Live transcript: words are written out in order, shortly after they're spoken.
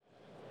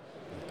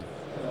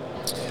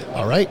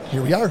All right,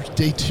 here we are,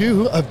 day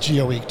 2 of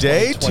GeoWeek.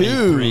 Day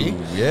 2.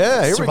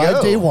 Yeah, here we go.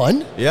 Survived day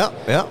 1. Yeah.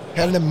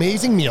 Had an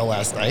amazing meal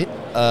last night.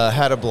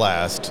 Had a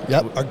blast.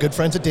 Yep, our good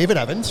friends at David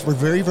Evans were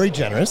very, very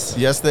generous.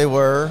 Yes, they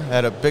were.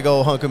 Had a big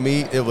old hunk of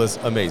meat. It was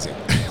amazing.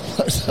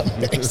 It was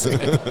amazing.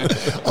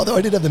 Although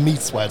I did have the meat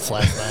sweats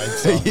last night,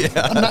 so Yeah.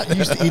 I'm not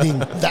used to eating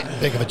that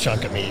big of a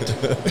chunk of meat.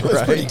 It was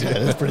Right. pretty good.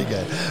 It was pretty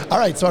good. All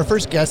right, so our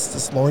first guest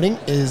this morning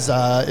is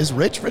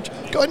Rich. Rich,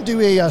 go ahead and do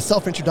a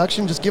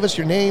self-introduction. Just give us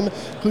your name,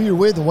 who you're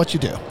with, and what you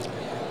do.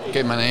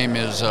 Okay, my name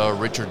is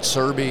Richard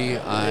Serby.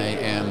 I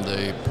am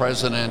the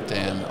president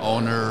and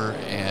owner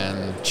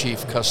and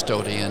chief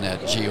custodian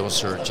at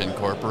GeoSearch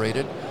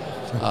Incorporated.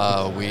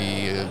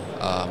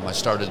 I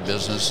started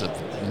business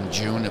in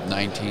June of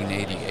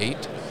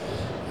 1988,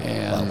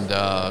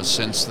 and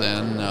since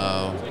then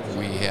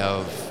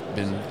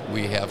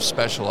we have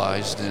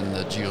specialized in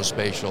the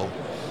geospatial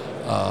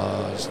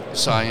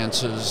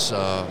sciences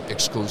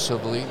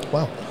exclusively.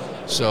 Wow.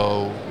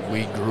 So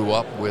we grew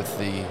up with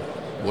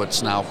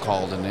what's now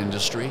called an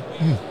industry.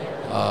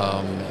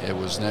 It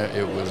was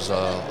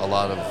a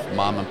lot of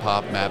mom and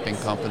pop mapping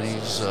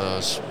companies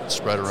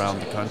spread around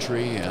the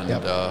country, and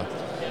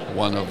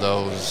one of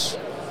those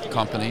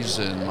companies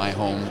in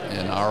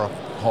our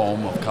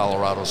home of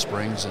Colorado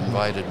Springs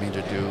invited me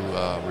to do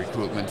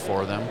recruitment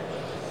for them,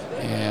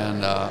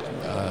 and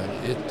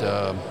it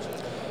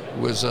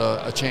was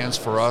a chance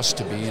for us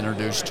to be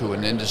introduced to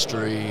an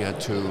industry,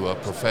 to a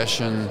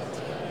profession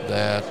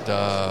that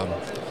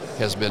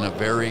has been a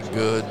very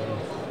good,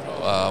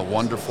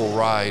 wonderful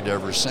ride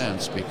ever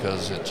since,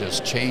 because it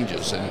just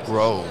changes and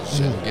grows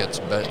and gets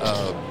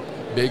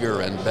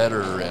bigger and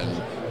better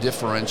and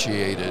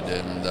differentiated,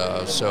 and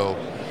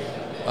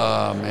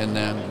and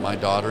then my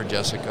daughter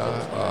Jessica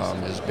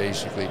has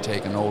basically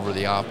taken over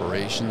the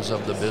operations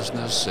of the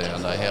business,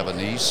 and I have a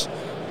niece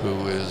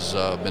who has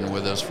been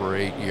with us for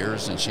 8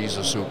 years, and she's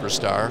a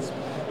superstar,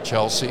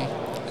 Chelsea,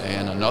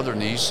 and another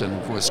niece in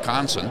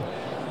Wisconsin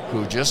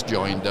who just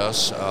joined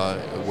us,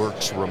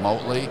 works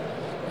remotely,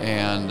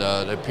 and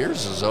it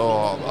appears as though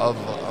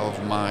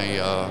of my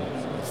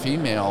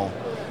female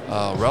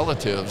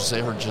relatives,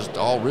 they are just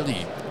all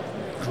really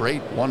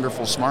great,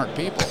 wonderful, smart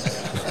people.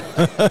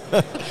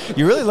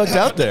 You really looked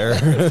out there.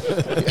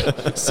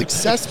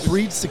 Success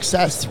breeds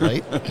success,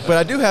 right? But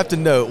I do have to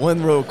note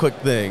one real quick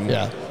thing.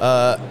 Yeah.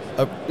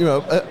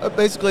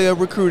 Basically a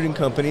recruiting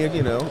company,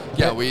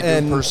 Yeah, we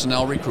do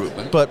personnel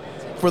recruitment. But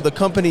for the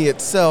company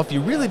itself, you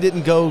really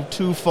didn't go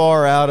too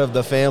far out of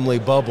the family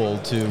bubble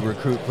to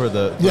recruit for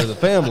the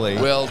family.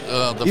 Well,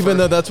 even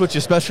though that's what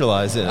you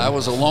specialize in. I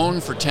was alone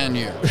for 10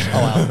 years.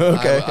 Oh, wow.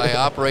 Okay. I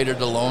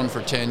operated alone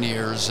for 10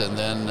 years, and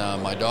then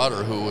my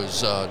daughter, who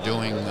was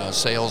doing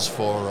sales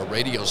for a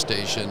radio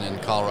station in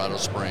Colorado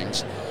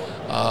Springs,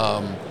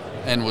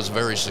 and was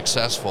very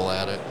successful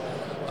at it,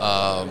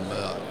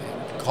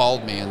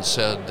 called me and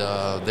said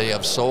they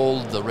have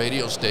sold the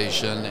radio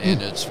station,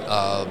 and it's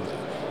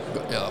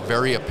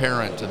very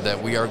apparent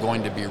that we are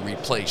going to be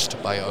replaced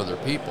by other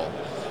people.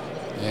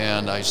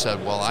 And I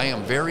said, well, I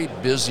am very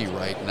busy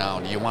right now.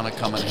 Do you want to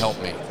come and help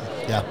me?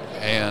 Yeah.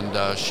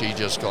 And she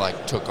just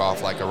took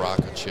off like a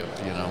rocket ship,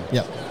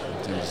 Yep.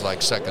 It was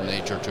like second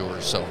nature to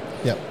her. So,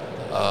 Yep.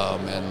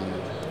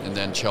 and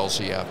then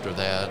Chelsea after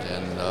that,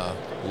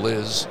 and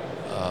Liz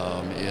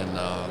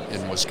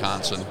in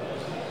Wisconsin.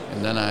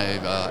 And then I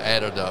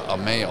added a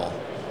male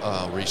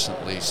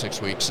recently,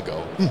 6 weeks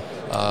ago.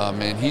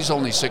 And he's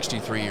only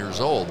 63 years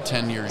old,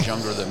 10 years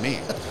younger than me.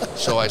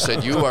 So I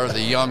said, you are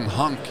the young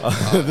hunk.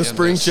 The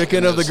spring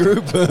chicken of the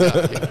group.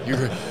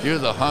 You're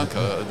the hunk,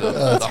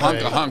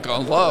 the hunk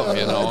of love,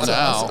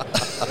 now.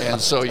 Awesome.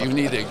 And so you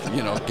need to,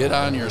 get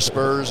on your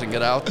spurs and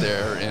get out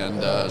there.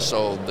 And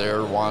so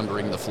they're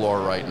wandering the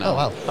floor right now. Oh,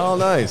 wow. Oh,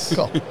 nice.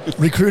 Cool.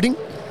 Recruiting?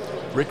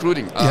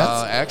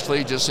 Yes.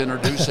 Actually just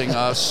introducing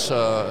us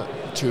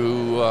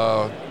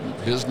to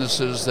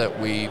businesses that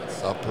we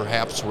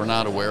perhaps were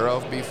not aware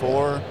of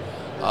before,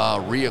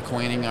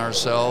 reacquainting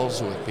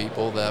ourselves with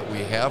people that we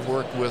have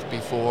worked with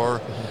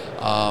before,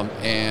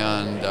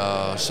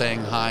 and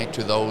saying hi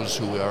to those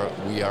who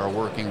we are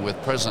working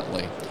with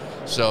presently.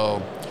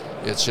 So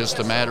it's just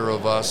a matter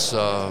of us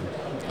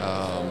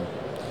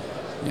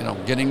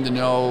getting to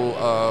know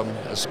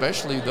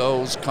especially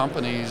those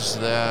companies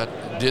that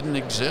didn't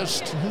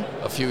exist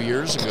a few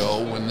years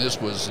ago when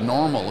this was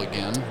normal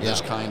again,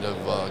 this kind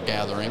of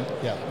gathering.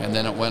 Yeah. And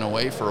then it went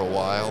away for a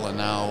while, and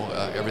now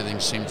everything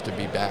seems to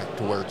be back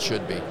to where it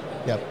should be.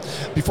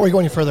 Yep. Before we go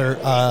any further,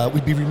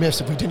 we'd be remiss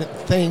if we didn't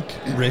thank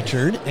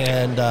Richard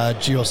and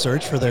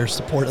GeoSearch for their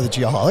support of the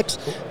Geoholics.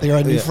 They are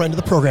a new friend of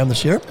the program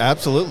this year.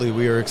 Absolutely.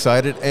 We are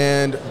excited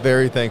and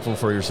very thankful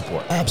for your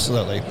support.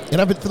 Absolutely. And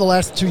I've been, for the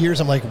last 2 years,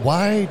 I'm like,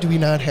 why do we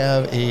not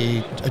have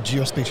a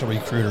geospatial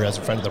recruiter as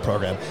a friend of the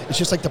program? It's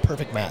just like the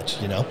perfect match,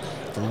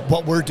 for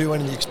what we're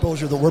doing and the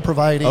exposure that we're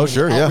providing,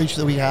 the outreach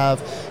that we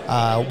have.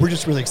 We're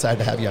just really excited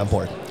to have you on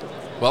board.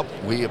 Well,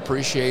 we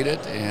appreciate it,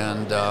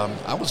 and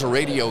I was a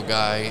radio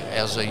guy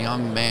as a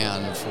young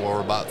man for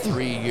about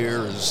 3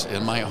 years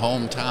in my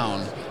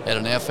hometown at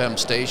an FM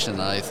station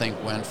that I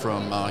think went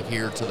from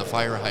here to the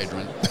fire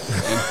hydrant.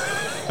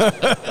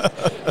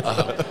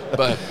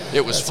 But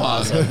it was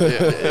fun. Awesome.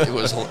 It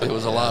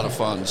was a lot of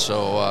fun.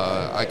 So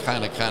I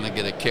kind of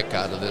get a kick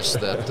out of this.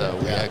 That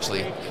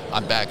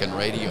I'm back in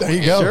radio. There you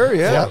again go. Sure,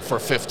 yeah. For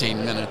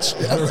 15 minutes.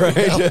 Yeah,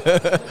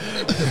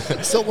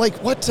 right. So, like,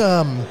 what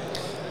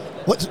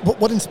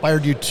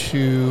inspired you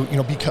to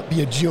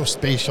be a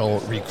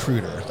geospatial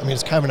recruiter? I mean,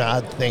 it's kind of an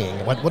odd thing.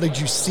 What did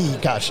you see?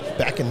 Gosh,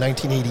 back in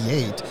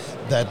 1988,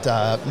 that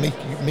make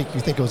you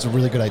think it was a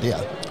really good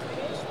idea?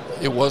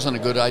 It wasn't a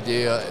good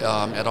idea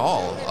at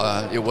all.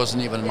 It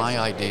wasn't even my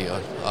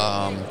idea.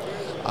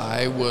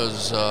 I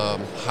was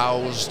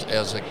housed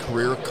as a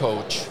career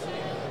coach.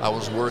 I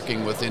was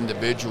working with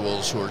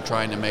individuals who were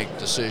trying to make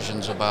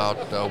decisions about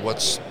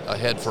what's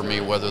ahead for me,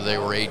 whether they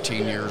were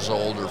 18 years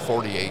old or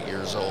 48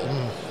 years old.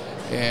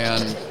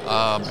 And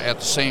at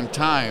the same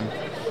time,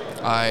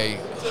 I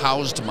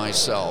housed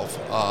myself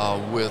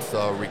with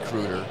a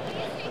recruiter,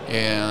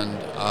 and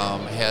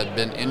had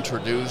been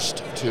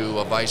introduced to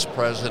a vice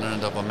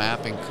president of a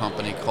mapping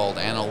company called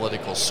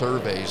Analytical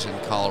Surveys in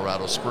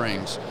Colorado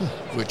Springs,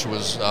 which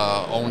was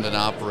owned and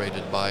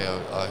operated by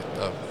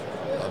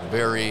a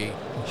very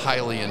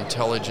highly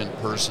intelligent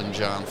person,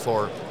 John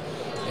Thorpe.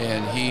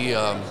 And he,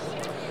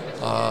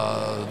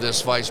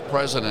 this vice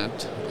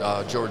president,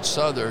 George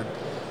Southard,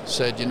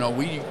 said,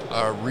 we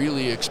are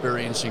really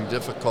experiencing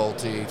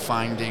difficulty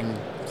finding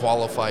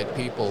qualified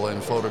people in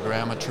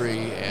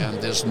photogrammetry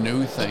and this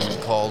new thing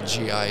called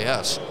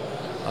GIS.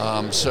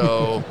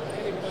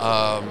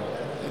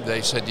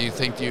 They said, do you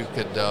think you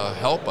could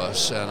help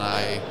us? And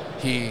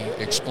he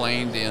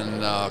explained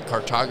in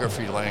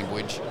cartography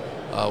language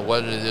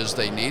what it is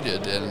they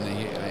needed,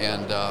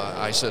 and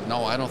I said,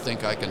 no, I don't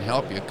think I can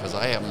help you because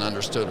I haven't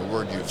understood a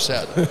word you've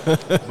said.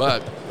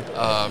 But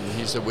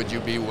he said, would you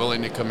be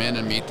willing to come in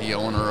and meet the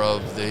owner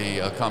of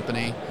the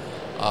company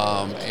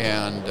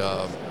and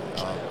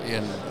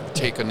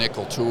take a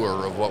nickel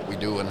tour of what we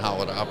do and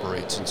how it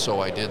operates? And so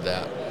I did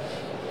that.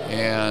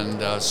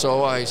 And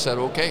so I said,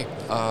 okay,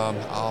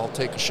 I'll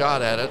take a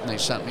shot at it. And they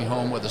sent me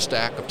home with a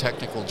stack of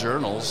technical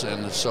journals.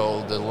 And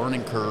so the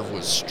learning curve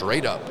was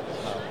straight up.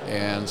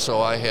 And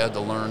so I had to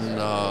learn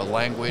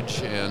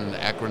language and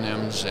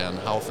acronyms and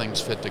how things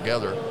fit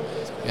together.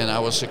 And I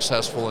was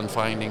successful in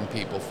finding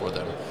people for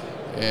them.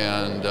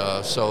 And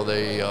so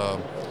they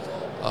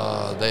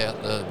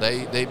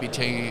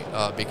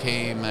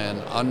became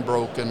an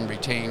unbroken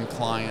retained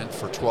client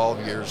for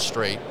 12 years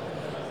straight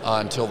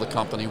until the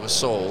company was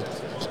sold.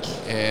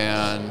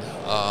 And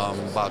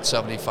about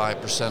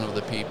 75% of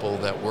the people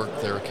that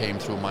worked there came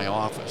through my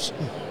office.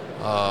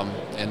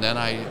 And then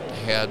I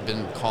had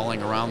been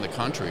calling around the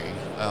country,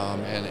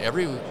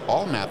 and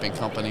all mapping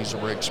companies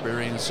were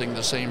experiencing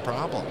the same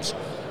problems.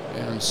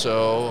 And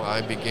so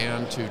I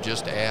began to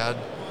just add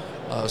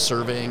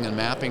surveying and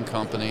mapping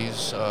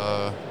companies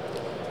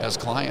as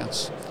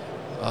clients,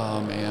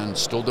 and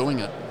still doing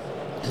it.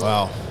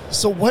 Wow.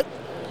 So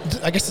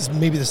I guess it's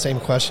maybe the same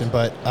question,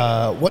 but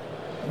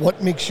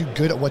what makes you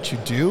good at what you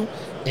do,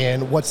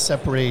 and what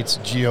separates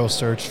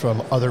GeoSearch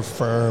from other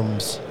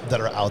firms that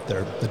are out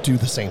there that do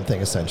the same thing,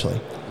 essentially?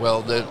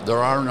 Well, there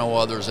are no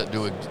others that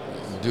do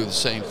the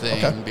same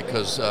thing. Okay.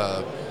 Because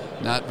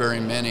not very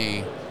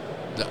many.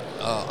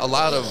 A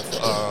lot of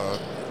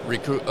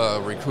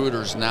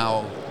recruiters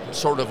now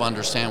sort of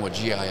understand what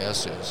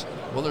GIS is.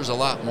 Well, there's a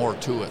lot more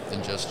to it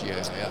than just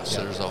GIS. Yeah.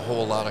 There's a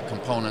whole lot of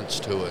components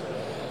to it.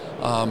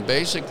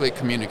 Basically,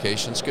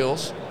 communication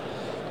skills,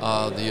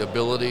 the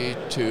ability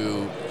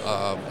to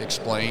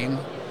explain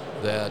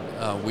that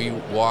we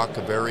walk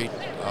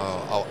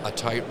a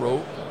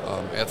tightrope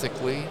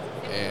ethically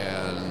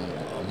and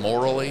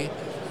morally,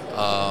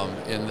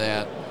 in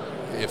that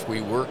if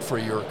we work for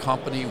your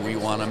company, we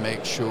want to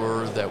make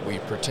sure that we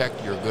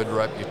protect your good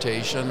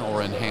reputation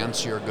or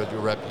enhance your good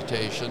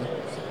reputation.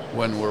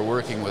 When we're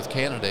working with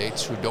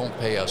candidates who don't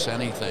pay us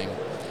anything,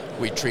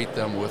 we treat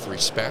them with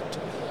respect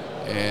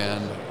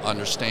and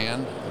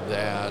understand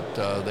that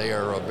they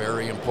are a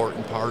very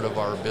important part of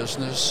our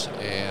business,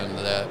 and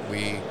that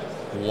we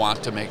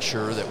want to make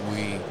sure that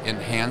we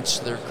enhance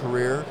their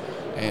career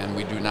and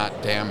we do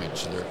not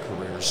damage their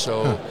career.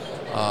 So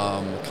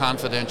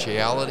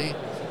confidentiality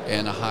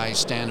and a high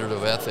standard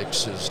of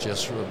ethics is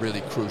just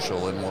really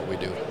crucial in what we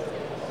do.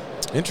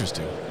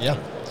 Interesting. Yeah.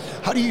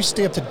 How do you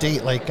stay up to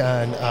date, like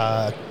on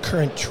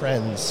current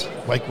trends,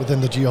 like within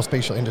the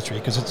geospatial industry?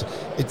 Because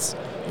it's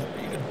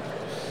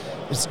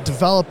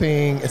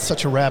developing at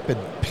such a rapid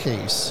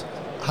pace.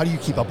 How do you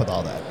keep up with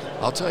all that?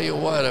 I'll tell you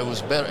what, it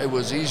was better. It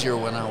was easier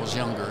when I was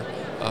younger,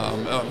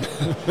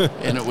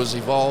 and it was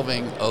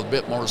evolving a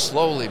bit more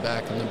slowly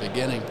back in the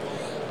beginning.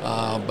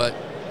 But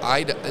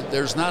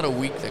there's not a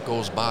week that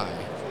goes by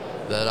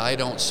that I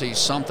don't see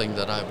something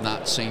that I've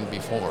not seen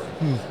before.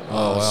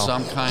 Oh, wow.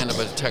 Some kind of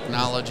a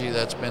technology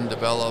that's been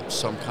developed,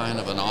 some kind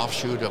of an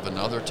offshoot of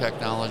another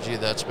technology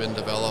that's been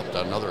developed,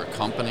 another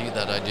company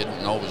that I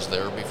didn't know was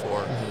there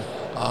before.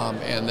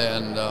 And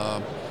then,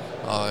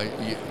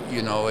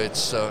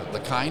 it's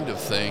the kind of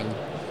thing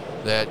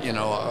that,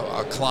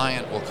 a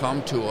client will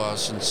come to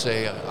us and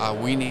say,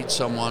 we need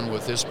someone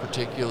with this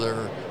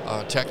particular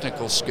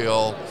technical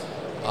skill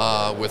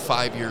with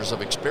 5 years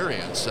of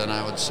experience. And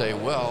I would say,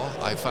 well,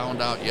 I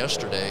found out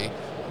yesterday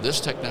this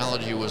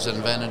technology was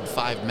invented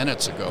 5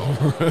 minutes ago.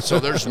 So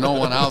there's no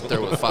one out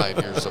there with 5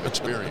 years of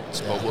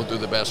experience, but we'll do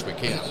the best we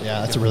can.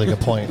 Yeah, that's a really good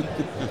point.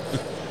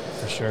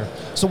 For sure.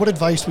 So what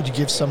advice would you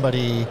give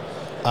somebody,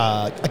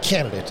 a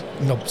candidate,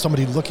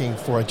 somebody looking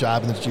for a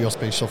job in the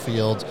geospatial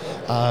field?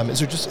 Is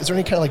there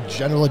any kind of like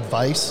general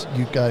advice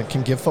you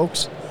can give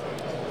folks?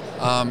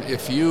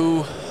 If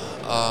you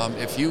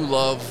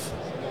love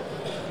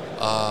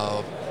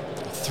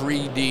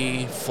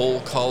 3D full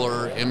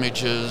color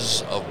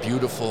images of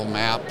beautiful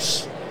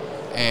maps,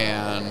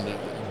 and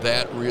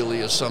that really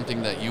is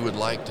something that you would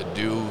like to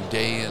do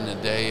day in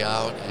and day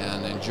out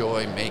and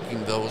enjoy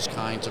making those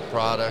kinds of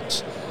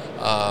products.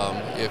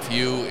 If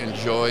you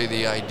enjoy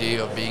the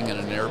idea of being in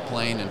an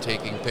airplane and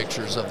taking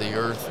pictures of the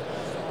Earth,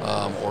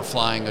 or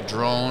flying a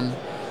drone,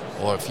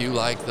 or if you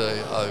like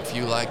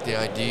the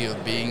idea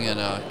of being in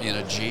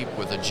a Jeep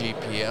with a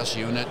GPS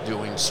unit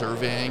doing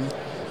surveying,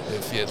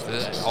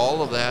 if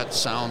all of that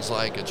sounds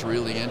like it's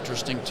really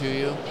interesting to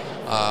you,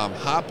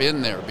 hop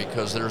in there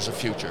because there's a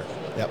future.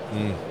 Yep.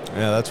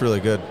 Yeah, that's really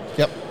good.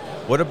 Yep.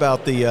 What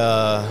about the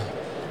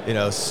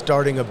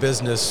starting a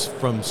business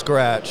from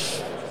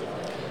scratch?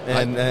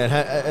 And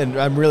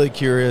I'm really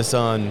curious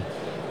on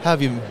how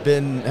the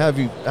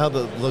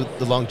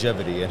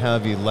longevity, and how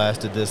have you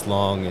lasted this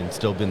long and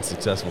still been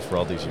successful for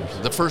all these years?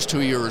 The first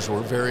 2 years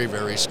were very,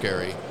 very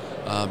scary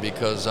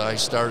because I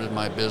started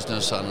my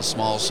business on a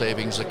small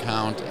savings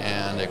account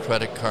and a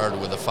credit card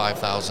with a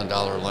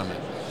 $5,000 limit.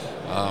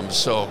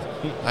 So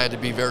I had to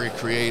be very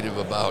creative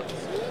about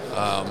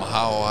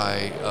how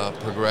I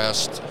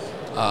progressed.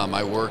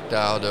 I worked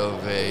out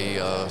of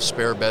a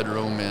spare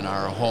bedroom in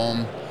our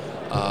home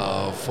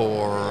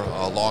for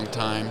a long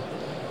time,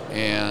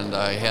 and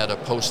I had a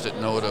post-it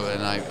note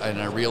and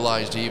I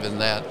realized even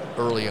that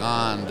early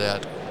on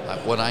that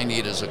what I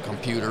need is a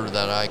computer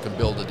that I can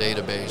build a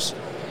database,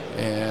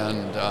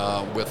 and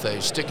with a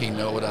sticky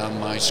note on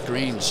my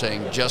screen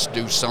saying just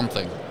do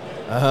something.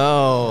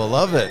 Oh,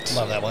 love it.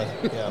 Love that one.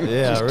 Yeah,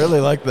 yeah, I really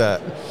like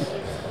that.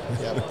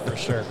 Yeah, for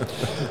sure.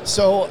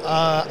 So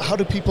how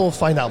do people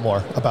find out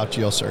more about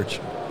GeoSearch?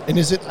 And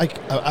is it like,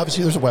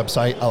 obviously there's a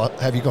website, I'll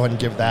have you go ahead and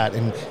give that,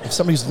 and if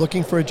somebody's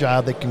looking for a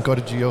job, they can go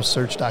to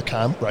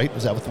geosearch.com, right?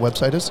 Is that what the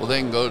website is? Well,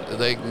 they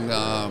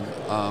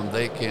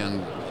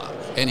can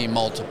any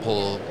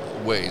multiple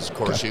ways. Of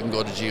course, You can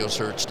go to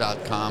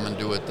geosearch.com and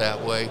do it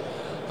that way.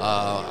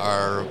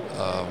 My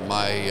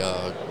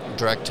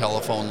direct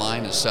telephone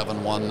line is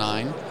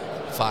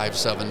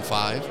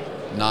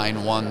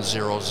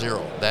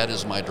 719-575-9100. That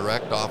is my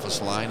direct office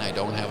line. I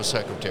don't have a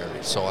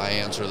secretary, so I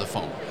answer the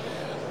phone.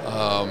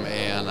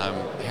 And I'm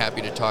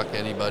happy to talk to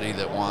anybody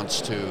that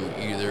wants to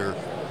either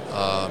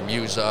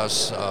use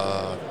us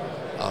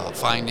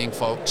finding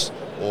folks,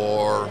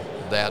 or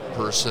that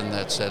person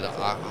that said,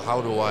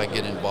 how do I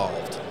get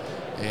involved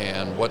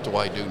and what do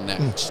I do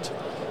next?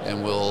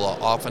 And we'll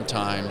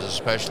oftentimes,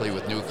 especially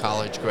with new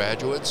college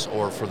graduates,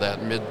 or for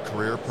that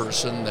mid-career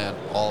person that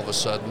all of a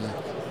sudden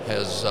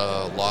has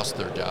lost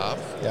their job,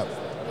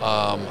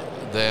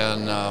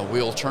 then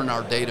we'll turn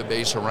our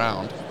database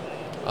around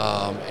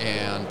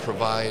and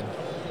provide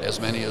as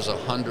many as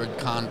 100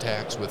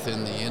 contacts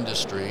within the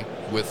industry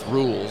with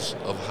rules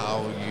of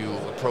how you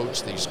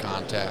approach these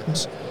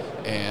contacts.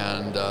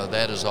 And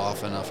that is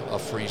often a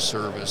free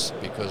service,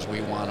 because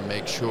we want to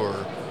make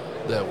sure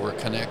that we're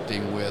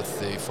connecting with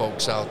the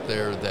folks out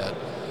there that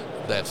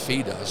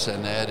feed us,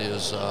 and that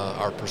is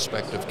our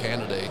prospective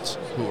candidates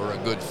who are a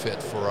good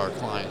fit for our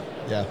client.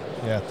 Yeah.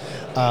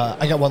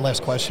 I got one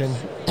last question.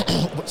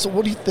 So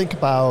what do you think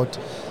about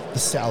the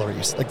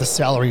salaries? Like, the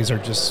salaries are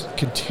just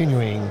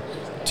continuing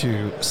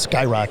to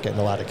skyrocket in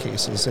a lot of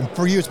cases. And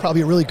for you, it's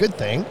probably a really good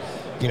thing,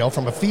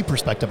 from a fee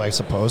perspective, I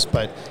suppose.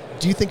 But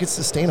do you think it's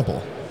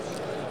sustainable?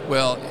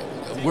 Well,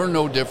 we're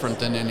no different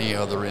than any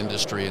other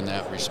industry in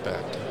that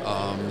respect.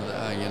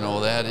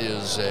 That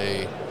is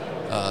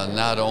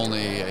not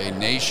only a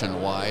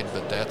nationwide,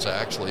 but that's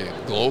actually a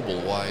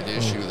global-wide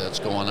issue that's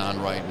going on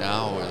right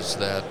now, is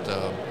that,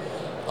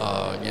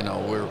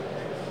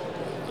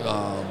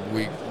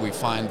 we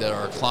find that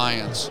our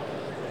clients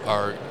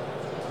are,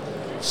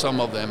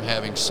 some of them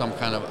having some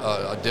kind of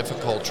a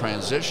difficult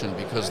transition,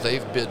 because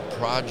they've bid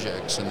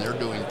projects and they're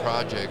doing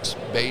projects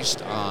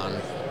based on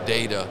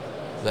data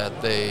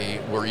that they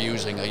were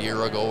using a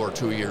year ago or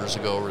 2 years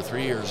ago or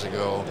 3 years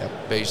ago,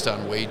 based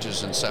on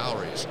wages and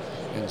salaries.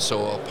 And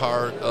so a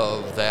part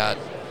of that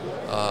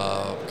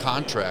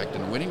contract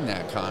and winning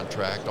that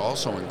contract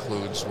also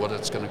includes what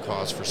it's going to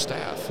cost for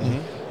staff.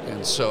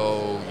 And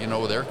so,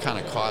 they're kind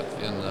of caught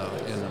in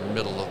the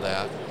middle of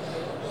that.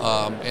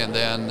 And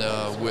then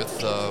with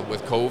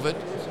COVID,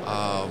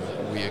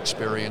 we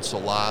experienced a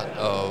lot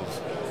of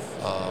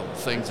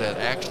things that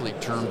actually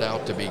turned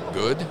out to be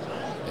good,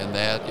 and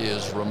that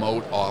is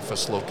remote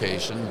office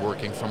location,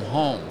 working from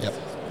home. Yep.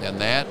 And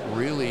that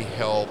really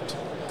helped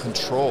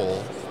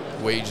control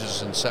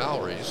wages and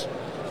salaries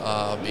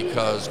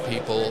because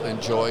people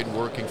enjoyed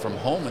working from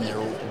home and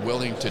they're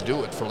willing to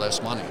do it for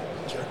less money.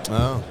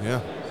 Oh,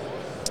 yeah.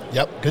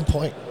 Yep, good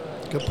point.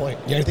 Good point.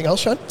 You got anything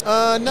else, Sean?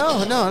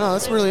 No,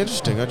 that's really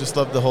interesting. I just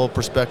love the whole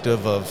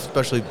perspective of,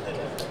 especially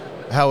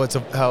how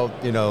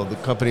the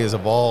company has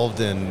evolved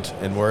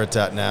and where it's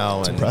at now.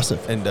 It's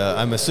impressive. And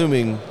I'm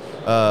assuming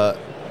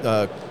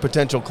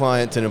potential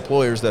clients and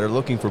employers that are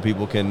looking for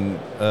people can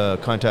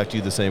contact you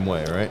the same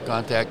way, right?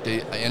 Contact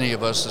any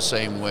of us the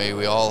same way.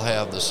 We all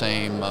have the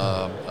same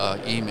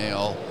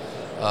email,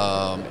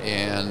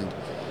 and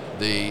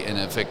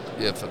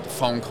if a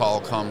phone call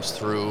comes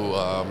through,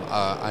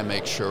 I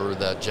make sure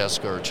that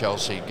Jessica or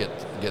Chelsea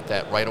get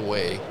that right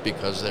away,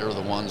 because they're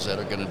the ones that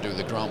are going to do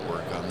the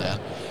groundwork on that.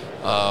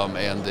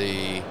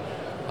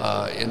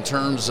 In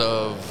terms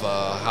of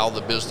how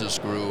the business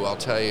grew, I'll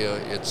tell you,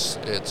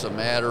 it's a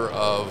matter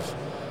of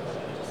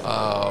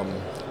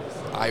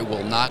I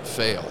will not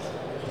fail.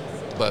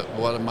 But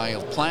what my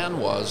plan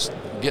was,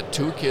 get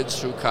 2 kids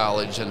through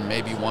college and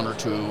maybe 1 or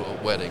 2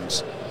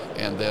 weddings.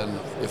 And then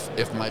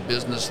if my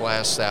business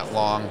lasts that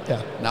long,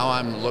 now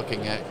I'm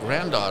looking at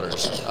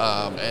granddaughters.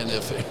 And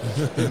if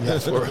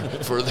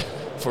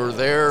for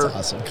their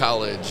awesome.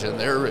 College and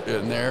their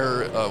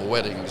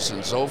weddings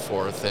and so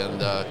forth.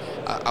 And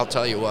I'll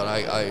tell you what,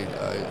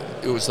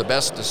 it was the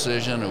best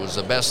decision. It was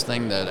the best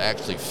thing that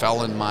actually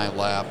fell in my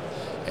lap,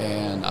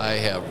 and I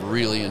have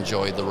really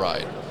enjoyed the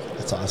ride.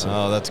 That's awesome.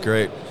 Oh, that's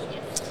great.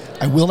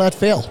 I will not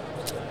fail.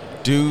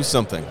 Do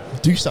something.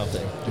 Do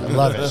something.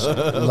 Love it.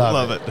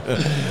 Love it.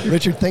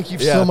 Richard, thank you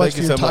so much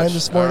for your time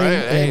this morning. All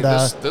right. Hey, and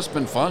this has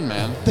been fun,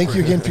 man. Thank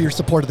you again for your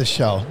support of the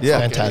show. Yeah.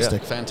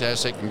 Fantastic.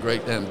 Fantastic and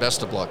great, and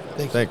best of luck.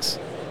 Thanks.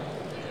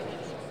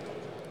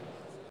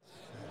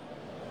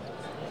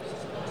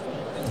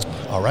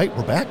 All right,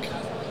 we're back.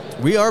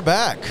 We are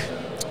back.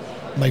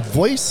 My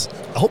voice,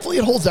 hopefully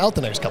it holds out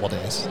the next couple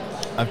days.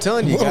 I'm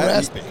telling you, a little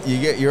raspy.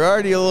 You're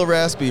already a little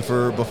raspy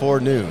for before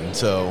noon,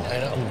 so. I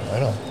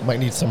know. Might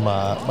need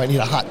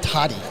a hot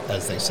toddy,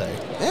 as they say.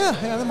 Yeah,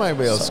 there might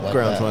be a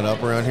ground one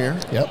up around here.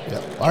 Yep.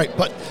 All right,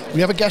 but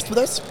we have a guest with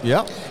us.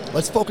 Yep.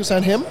 Let's focus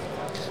on him.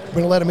 We're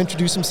going to let him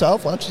introduce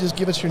himself. Why don't you just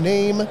give us your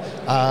name,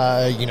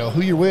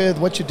 who you're with,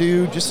 what you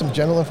do, just some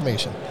general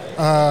information.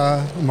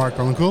 Marc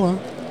Bellncula.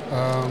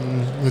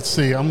 Let's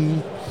see,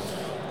 I'm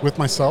with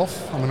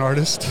myself. I'm an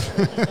artist.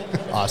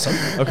 Awesome.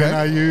 Okay. And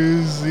I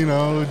use,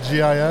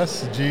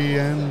 GIS,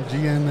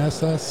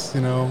 GNSS,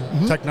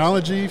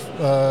 technology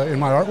in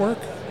my artwork.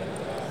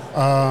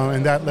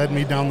 And that led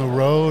me down the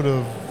road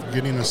of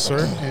getting a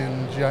cert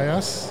in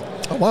GIS.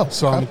 Oh, wow.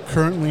 So I'm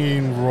currently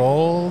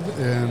enrolled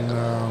in,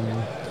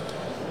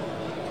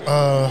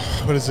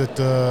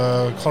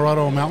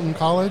 Colorado Mountain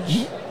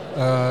College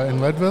in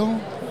Leadville.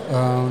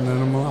 And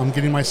then I'm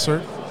getting my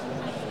cert,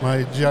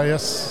 my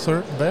GIS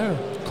cert there.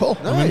 Cool.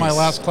 Nice. I'm in my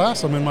last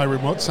class. I'm in my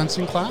remote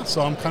sensing class,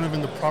 so I'm kind of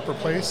in the proper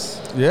place.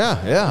 Yeah.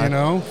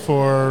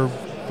 For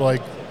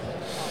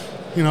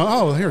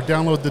here,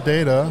 download the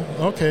data.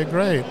 Okay,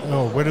 great.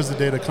 Oh, where does the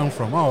data come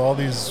from? Oh, all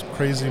these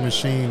crazy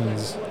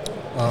machines.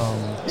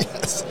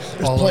 Yes.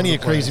 There's plenty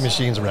of crazy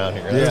machines around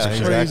here.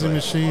 Crazy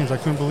machines. I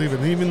couldn't believe it.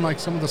 And even like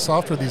some of the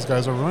software these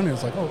guys are running,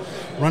 it's like,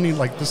 running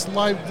like this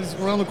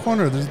around the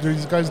corner. There's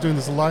these guys doing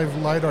this live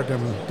LiDAR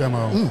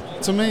demo.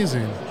 It's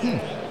amazing.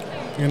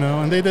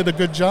 And they did a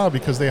good job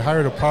because they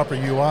hired a proper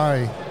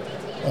UI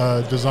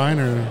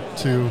designer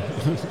to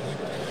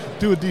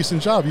do a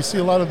decent job. You see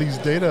a lot of these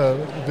data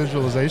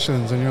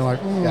visualizations, and you're like,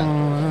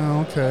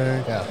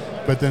 okay. Yeah.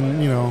 But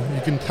then, you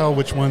can tell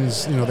which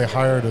ones, they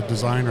hired a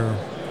designer.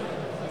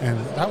 And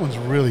that one's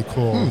really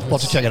cool. We'll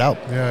have to check it out.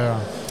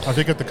 Yeah. I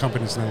forget the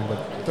company's name,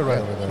 but they're right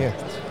over there. Yeah.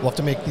 We'll have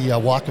to make the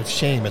walk of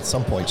shame at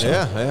some point.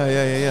 Yeah.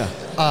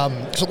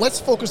 So let's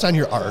focus on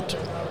your art.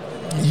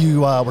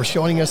 You were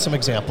showing us some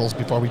examples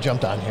before we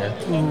jumped on here.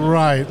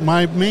 Right.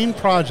 My main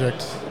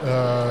project,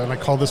 and I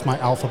call this my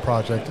alpha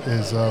project,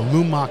 is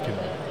Loom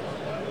Machina.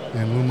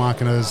 And Loom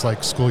Machina is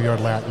like schoolyard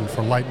Latin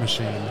for light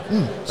machine.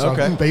 So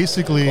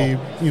basically,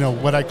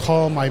 what I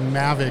call my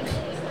Mavic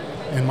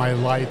and my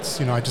lights,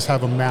 I just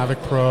have a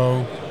Mavic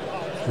Pro,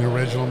 the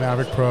original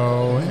Mavic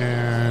Pro,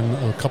 and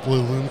a couple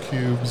of Loom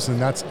Cubes, and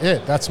that's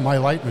it. That's my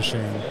light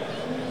machine.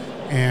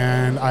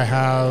 And I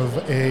have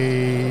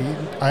a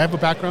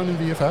background in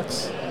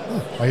VFX.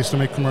 I used to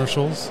make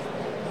commercials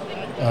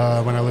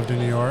when I lived in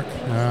New York.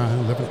 I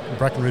live in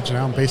Breckenridge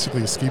now. I'm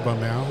basically a ski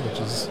bum now, which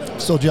is...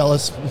 So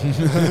jealous.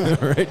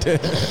 Right.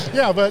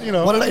 Yeah, but,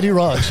 What did I do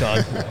wrong,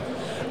 Sean?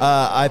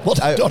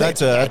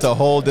 That's a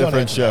whole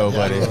different show,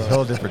 buddy. A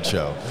whole different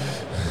show.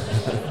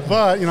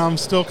 But, I'm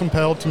still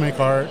compelled to make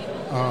art,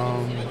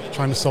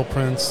 trying to sell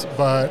prints.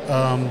 But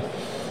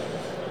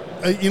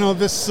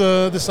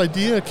This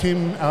idea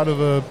came out of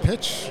a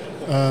pitch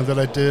that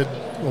I did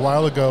a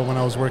while ago when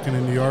I was working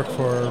in New York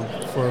for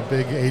a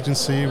big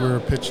agency. We were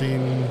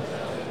pitching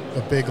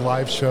a big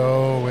live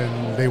show,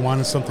 and they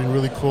wanted something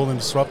really cool and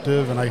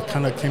disruptive, and I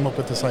kind of came up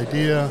with this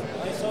idea,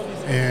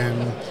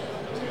 and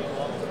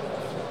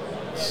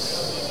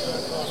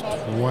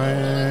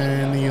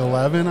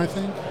 2011, I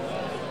think.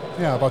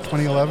 Yeah, about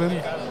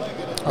 2011.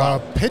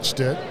 Pitched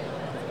it,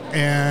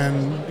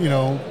 and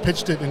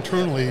pitched it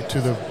internally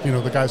to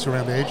the guys who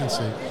ran the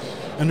agency,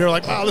 and they're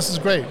like, "Wow, this is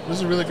great. This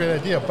is a really great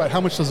idea. But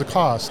how much does it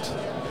cost?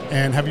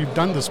 And have you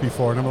done this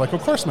before?" And I'm like,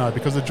 "Of course not,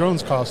 because the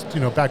drones cost,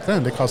 back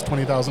then they cost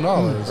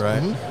 $20,000,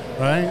 right?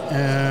 Mm-hmm. Right?"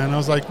 And I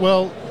was like,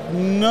 "Well,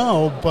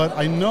 no, but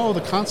I know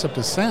the concept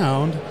is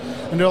sound."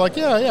 And they're like,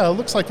 "Yeah, it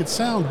looks like it's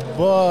sound,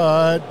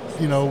 but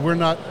we're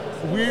not,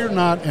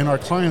 and our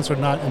clients are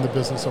not in the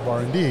business of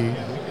R&D.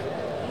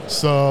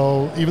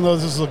 So even though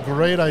this is a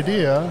great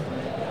idea,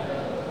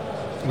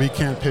 we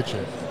can't pitch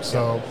it."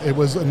 So it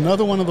was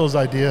another one of those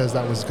ideas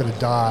that was going to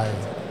die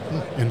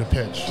in the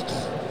pitch.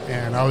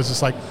 And I was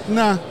just like,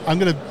 nah, I'm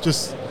going to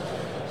just,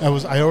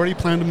 I already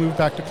planned to move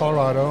back to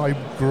Colorado. I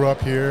grew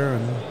up here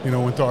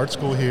and, went to art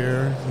school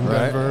here in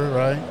Denver,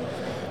 right?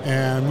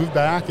 And moved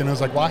back, and I was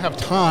like, well, I have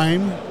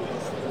time.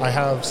 I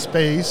have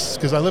space,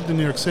 because I lived in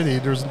New York City.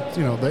 There's,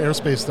 the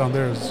airspace down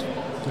there is,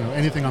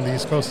 anything on the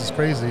East Coast is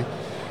crazy.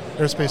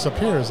 Airspace up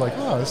here is like,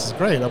 oh, this is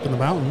great, up in the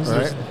mountains.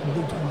 Right.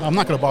 I'm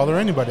not going to bother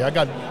anybody. I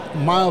got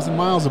miles and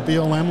miles of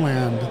BLM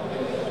land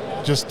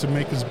just to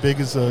make as big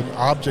as an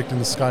object in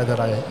the sky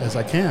as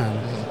I can.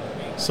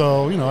 Mm-hmm.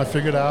 So, I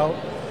figured out,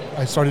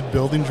 I started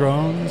building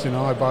drones.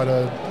 I bought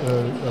a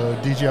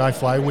DJI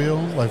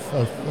flywheel, like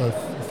a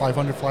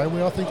 500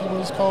 flywheel, I think it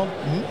was called.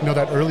 Mm-hmm.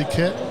 That early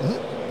kit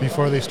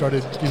before they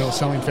started,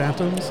 selling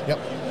Phantoms. Yep.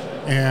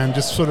 And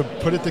just sort of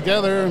put it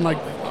together, and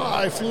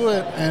I flew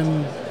it,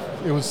 and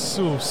it was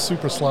so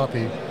super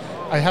sloppy.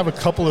 I have a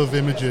couple of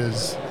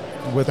images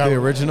with the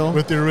original,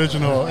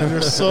 and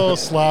they're so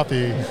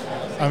sloppy.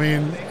 I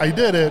mean, I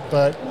did it,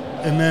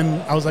 and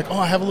then I was like, oh,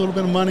 I have a little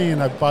bit of money,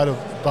 and I bought a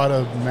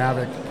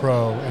Mavic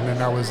Pro, and then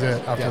that was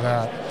it after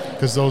that.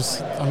 Because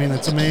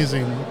it's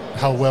amazing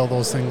how well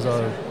those things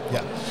are.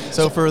 Yeah.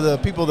 So for the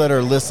people that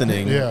are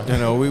listening,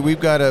 we've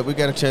got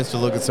a chance to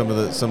look at some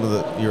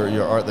of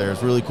your art there.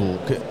 It's really cool.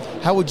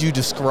 How would you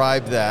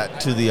describe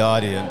that to the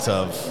audience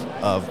of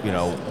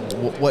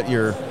what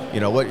your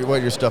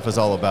stuff is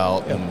all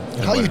about and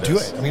how you do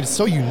it? I mean, it's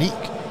so unique.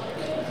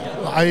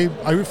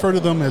 I refer to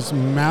them as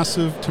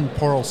massive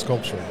temporal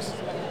sculptures,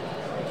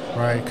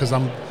 right? Because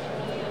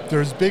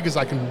they're as big as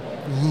I can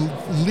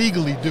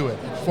legally do it,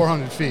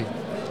 400 feet.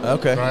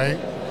 Okay. Right?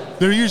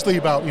 They're usually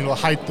about,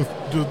 height, the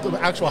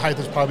actual height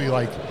is probably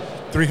like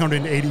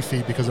 380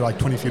 feet because they're like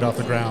 20 feet off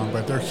the ground,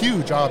 but they're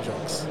huge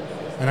objects.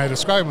 And I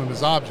describe them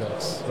as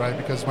objects, right?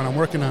 Because when I'm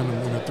working on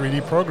them in a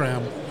 3D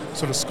program,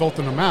 sort of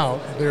sculpting them out,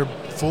 they're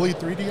fully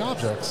 3D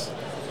objects.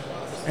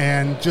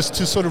 And just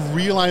to sort of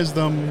realize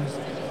them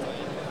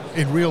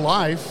in real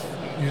life,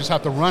 you just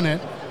have to run it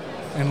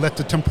and let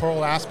the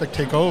temporal aspect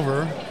take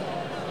over,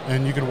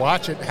 and you can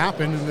watch it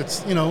happen. And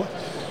it's,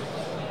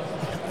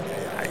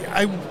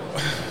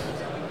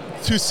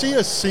 to see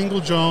a single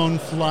drone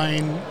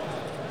flying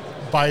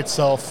by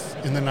itself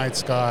in the night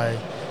sky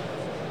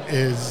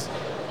is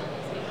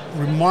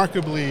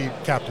remarkably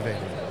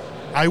captivating.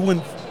 I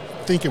wouldn't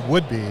think it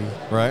would be,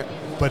 right?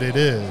 But it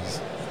is.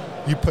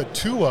 You put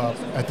two up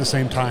at the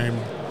same time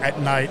at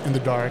night in the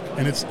dark,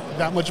 and it's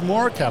that much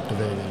more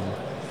captivating,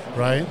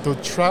 right? The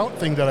trout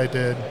thing that I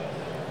did,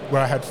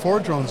 where I had 4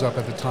 drones up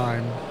at the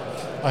time,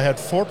 I had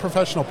 4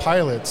 professional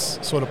pilots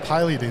sort of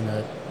piloting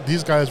it.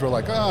 These guys were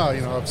like,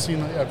 I've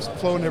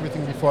flown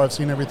everything before, I've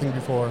seen everything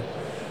before.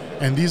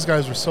 And these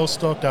guys were so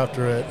stoked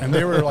after it, and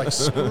they were like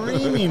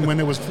screaming when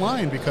it was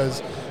flying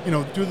because,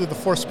 due to the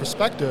forced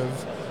perspective,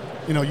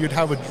 you'd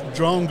have a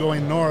drone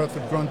going north,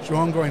 a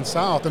drone going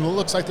south, and it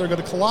looks like they're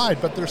going to collide,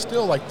 but they're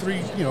still like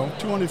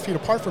 200 feet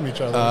apart from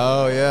each other.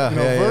 Oh, yeah.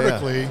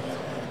 Vertically. Yeah.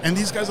 And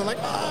these guys are like,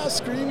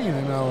 screaming,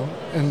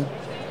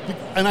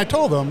 And I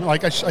told them,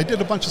 like, I did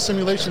a bunch of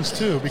simulations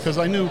too, because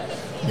I knew,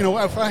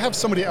 if I have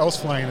somebody else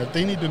flying it,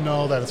 they need to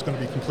know that it's going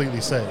to be completely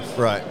safe.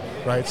 Right.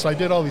 Right. So I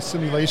did all these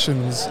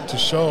simulations to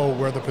show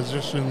where the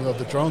position of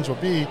the drones will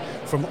be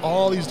from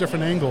all these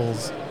different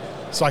angles,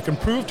 so I can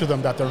prove to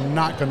them that they're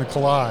not going to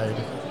collide.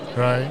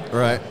 Right.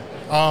 Right.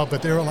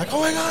 But they were like,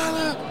 oh my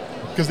God.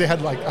 Because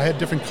I had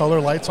different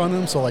color lights on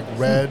them, so like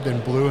red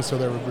and blue, and so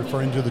they were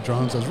referring to the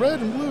drones as red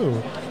and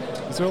blue.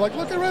 So they're like,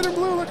 look at red and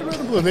blue, look at red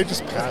and blue. And they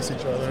just pass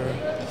each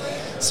other.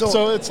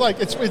 So it's like,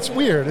 it's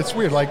weird. It's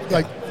weird.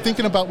 Like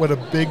thinking about what a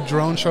big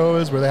drone show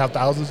is, where they have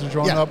thousands of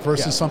drones up,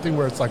 versus something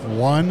where it's like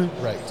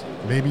 1, right,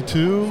 maybe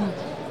 2.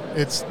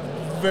 It's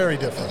very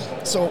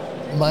different. So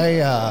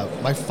my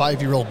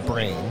 5-year-old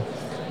brain,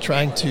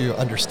 trying to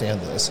understand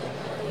this,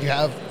 you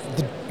have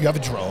a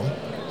drone,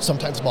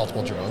 sometimes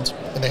multiple drones,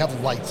 and they have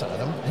lights on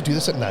them. You do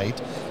this at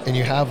night, and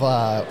you have,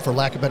 for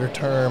lack of a better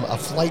term, a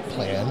flight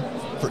plan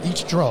for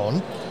each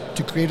drone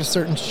to create a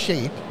certain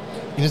shape.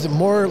 And is it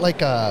more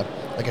like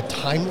like a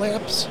time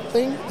lapse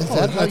thing? Is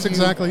that how that's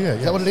exactly it.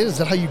 Is that what it is? Is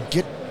that how you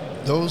get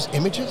those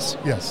images?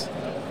 Yes.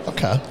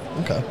 Okay.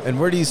 And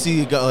where do you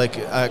see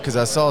because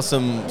I saw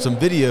some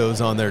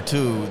videos on there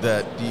too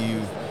that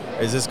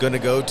is this going to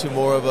go to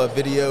more of a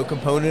video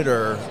component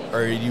or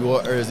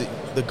is it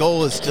the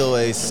goal is still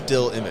a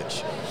still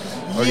image?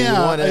 Or do you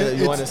want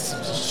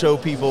to show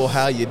people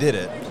how you did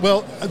it?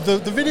 Well, the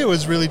video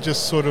is really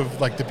just sort of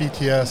like the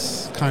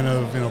BTS kind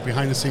of,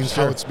 behind the scenes,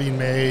 how it's being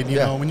made. You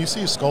know, when you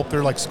see a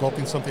sculptor like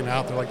sculpting something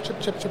out, they're like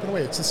chip it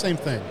away. It's the same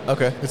thing.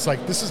 Okay. It's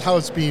like this is how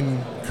it's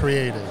being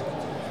created.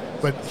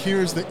 But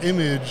here's the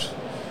image,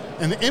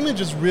 and the image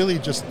is really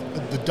just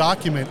the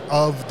document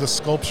of the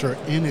sculpture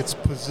in its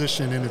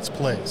position, in its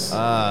place.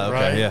 Okay,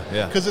 right?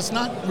 yeah. Because it's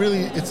not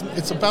really,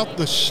 it's about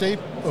the shape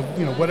of,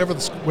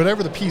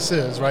 whatever the piece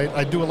is, right?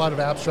 I do a lot of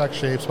abstract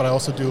shapes, but I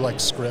also do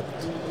like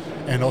script,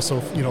 and also,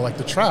 like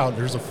the trout,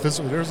 there's a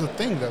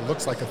thing that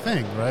looks like a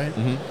thing, right?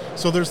 Mm-hmm.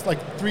 So there's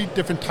like 3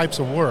 different types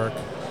of work,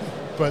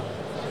 but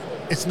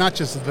it's not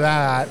just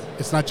that,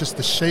 it's not just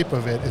the shape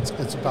of it,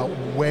 it's about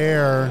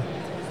where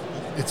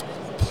it's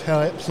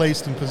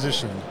placed and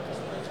positioned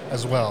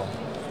as well.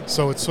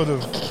 So it's sort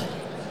of,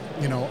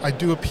 I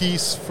do a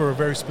piece for a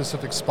very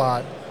specific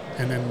spot,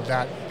 and then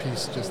that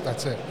piece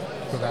that's it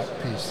for that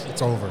piece.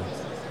 It's over.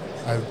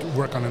 I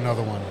work on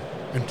another one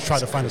and try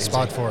to find a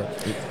spot for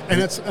it.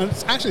 And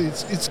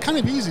it's kind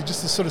of easy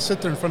just to sort of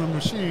sit there in front of a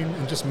machine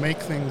and just make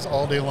things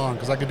all day long,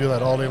 because I could do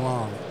that all day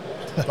long.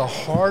 The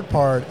hard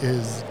part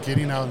is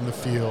getting out in the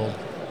field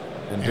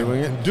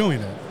and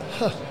doing it.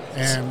 Huh.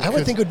 And I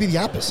would think it would be the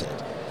opposite.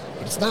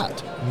 But it's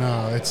not.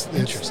 No, it's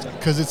interesting.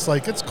 Because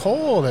it's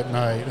cold at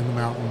night in the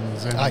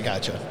mountains. And, I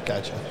gotcha.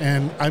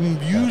 And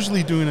I'm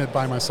usually doing it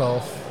by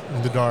myself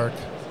in the dark.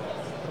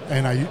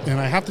 And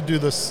I have to do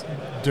this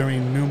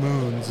during new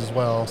moons as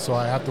well, so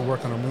I have to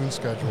work on a moon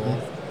schedule,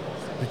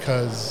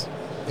 because,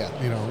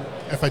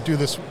 if I do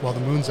this while the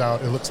moon's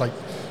out, it looks like,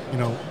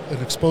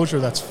 an exposure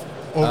that's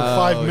over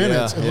 5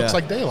 minutes, it looks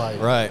like daylight.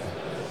 Right.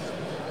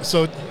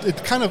 So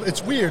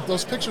it's weird.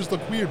 Those pictures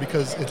look weird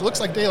because it looks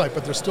like daylight,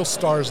 but there's still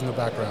stars in the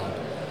background,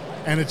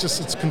 and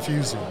it's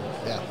confusing.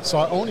 Yeah. So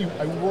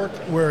I work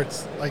where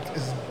it's like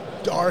as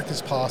dark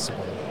as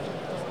possible,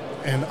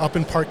 and up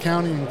in Park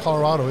County in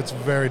Colorado, it's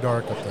very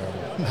dark up there.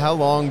 How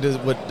long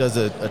does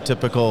a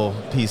typical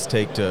piece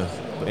take to?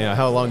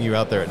 How long are you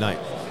out there at night?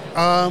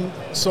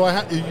 So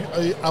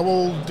I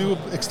will do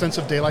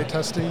extensive daylight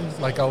testing.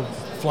 Like I'll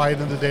fly it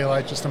in the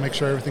daylight just to make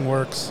sure everything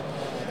works.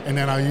 And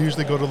then I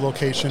usually go to the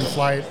location,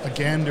 fly it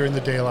again during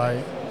the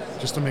daylight,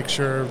 just to make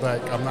sure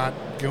that I'm not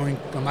going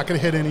to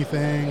hit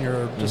anything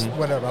or just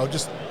whatever. I'll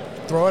just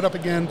throw it up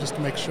again just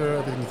to make sure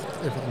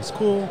everything's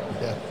cool.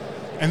 Yeah.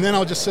 And then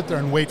I'll just sit there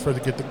and wait for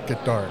it to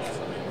get dark,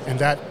 and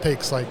that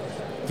takes like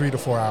 3 to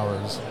 4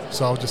 hours.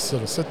 So I'll just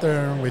sort of sit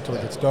there and wait till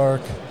it gets dark.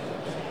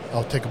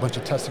 I'll take a bunch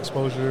of test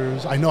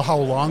exposures. I know how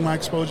long my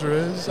exposure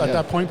is at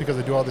that point because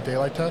I do all the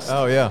daylight tests.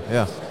 Oh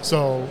yeah.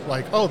 So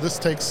this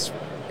takes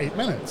 8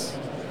 minutes.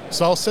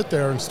 So I'll sit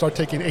there and start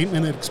taking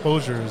 8-minute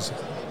exposures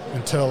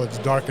until it's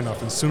dark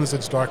enough. As soon as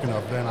it's dark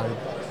enough, then I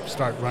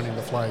start running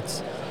the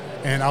flights.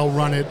 And I'll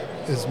run it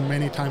as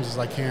many times as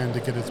I can to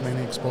get as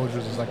many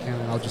exposures as I can,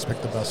 and I'll just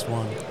pick the best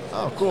one.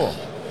 Oh, cool.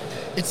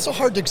 It's so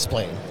hard to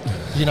explain.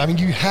 You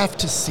have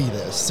to see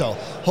this. So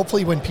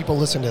hopefully when people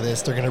listen to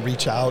this, they're going to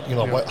reach out.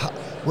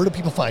 Where do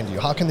people find you?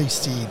 How can they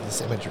see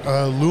this imagery?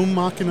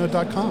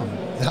 Lummachina.com.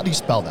 How do you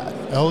spell that?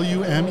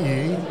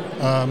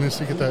 Lume.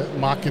 So you get the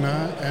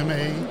Machina,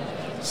 Machina,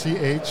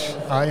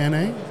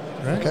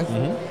 right? Okay.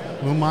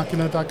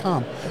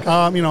 Lummachina.com.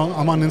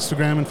 I'm on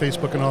Instagram and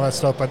Facebook and all that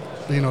stuff, but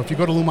if you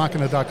go to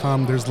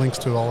lummachina.com, there's links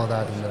to all of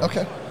that in there.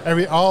 Okay.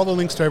 All the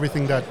links to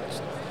everything that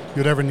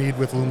you'd ever need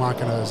with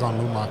Lummachina is on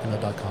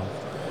lummachina.com.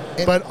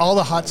 But all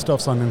the hot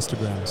stuff's on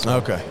Instagram. So.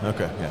 Okay,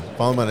 yeah.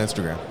 Follow him on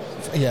Instagram.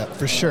 Yeah,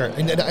 for sure.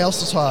 And I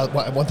also saw,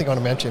 one thing I want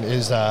to mention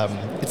is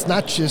it's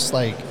not just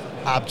like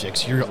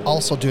objects. You're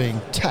also doing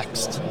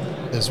text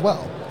as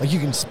well. Like you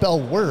can spell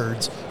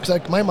words,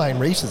 because my mind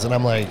races and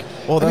I'm like...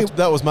 Well,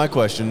 that was my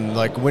question.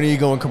 Like, when are you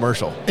going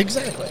commercial?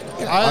 Exactly.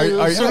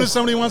 As soon as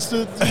somebody wants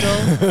to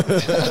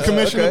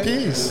commission a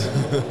piece,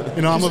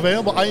 I'm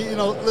available.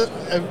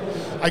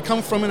 I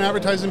come from an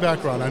advertising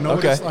background. I know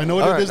what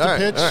it is to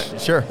pitch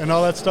and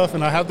all that stuff,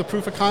 and I have the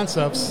proof of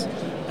concepts.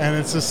 And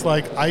it's just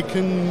like I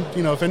can,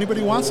 if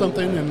anybody wants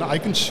something, and I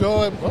can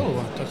show it. Oh,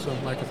 I touched the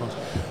microphone.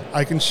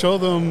 I can show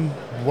them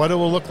what it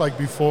will look like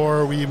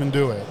before we even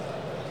do it.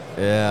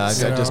 Yeah,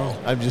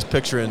 I'm just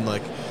picturing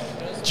like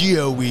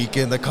GeoWeek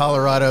in the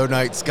Colorado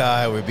night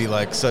sky would be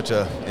like such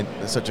a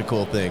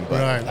cool thing.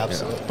 But, right,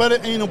 absolutely.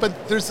 But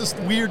but there's this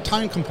weird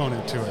time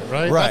component to it,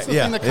 right? Right. That's the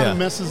thing that kind of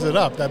messes it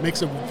up. That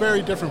makes it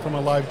very different from a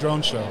live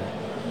drone show,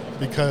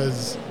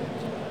 because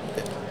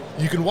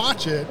you can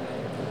watch it,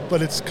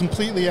 but it's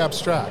completely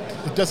abstract.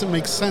 It doesn't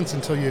make sense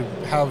until you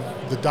have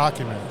the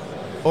document.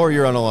 Or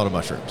you're on a lot of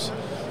mushrooms.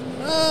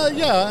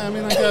 Yeah, I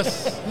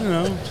guess,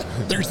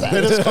 There's that.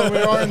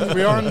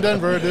 We are in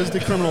Denver. It is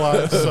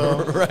decriminalized,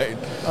 so. Right.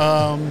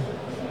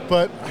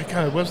 But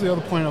what's the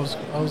other point? I was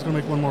going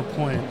to make one more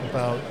point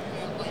about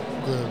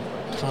the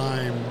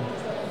time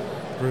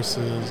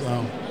versus.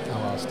 I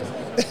lost it.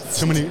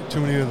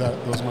 Too many of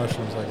those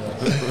mushrooms, I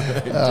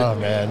guess. Oh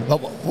man,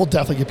 but we'll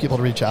definitely get people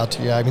to reach out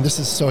to you. I mean, this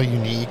is so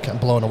unique. I'm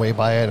blown away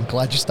by it. I'm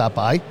glad you stopped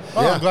by.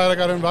 Oh, yeah. I'm glad I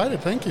got invited.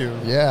 Thank you.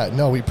 Yeah,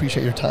 no, we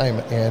appreciate your time,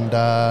 and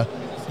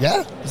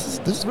this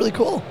is really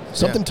cool.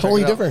 Something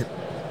totally different.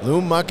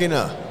 Loom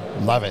Machina.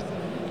 Love it.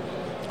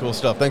 Cool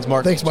stuff. Thanks,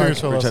 Marc. Thanks, Marc.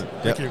 Cheers,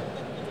 Thank you.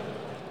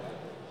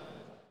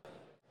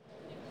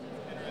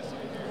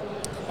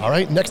 All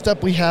right, next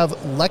up we have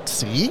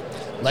Lexi.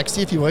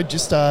 Lexi, if you would,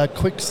 just a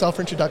quick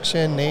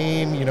self-introduction,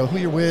 name, who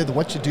you're with,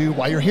 what you do,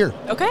 why you're here.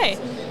 Okay.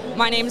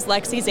 My name is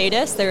Lexi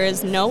Zades. There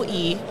is no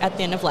E at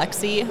the end of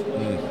Lexi.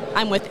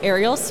 I'm with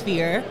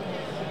AerialSphere.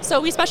 So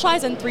we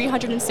specialize in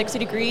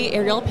 360-degree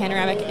aerial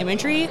panoramic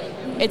imagery.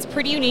 It's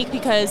pretty unique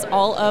because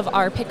all of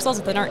our pixels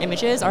within our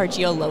images are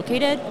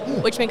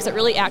geolocated, which makes it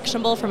really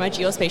actionable from a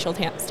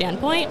geospatial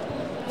standpoint.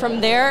 From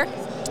there,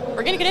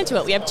 we're going to get into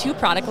it. We have 2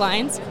 product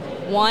lines.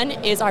 One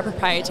is our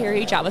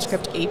proprietary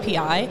JavaScript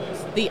API.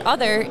 The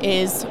other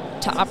is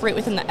to operate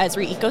within the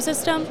Esri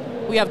ecosystem.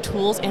 We have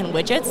tools and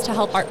widgets to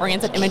help our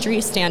oriented imagery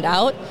stand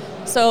out.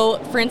 So,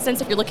 for instance,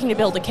 if you're looking to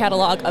build a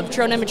catalog of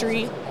drone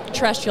imagery,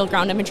 terrestrial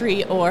ground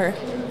imagery, or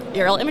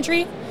aerial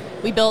imagery,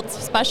 we built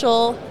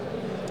special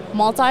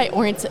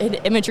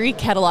multi-oriented imagery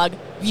catalog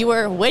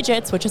viewer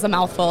widgets, which is a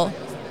mouthful,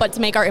 but to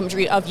make our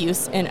imagery of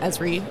use in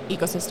Esri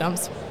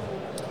ecosystems.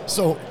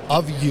 So,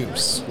 of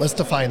use, let's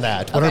define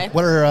that. Okay.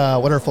 What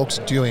are folks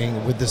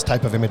doing with this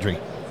type of imagery?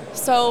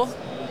 So,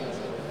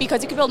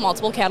 because you could build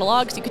multiple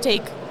catalogs, you could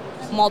take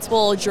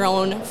multiple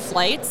drone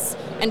flights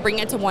and bring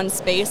it to one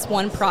space,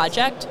 one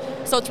project.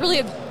 So it's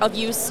really of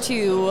use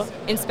to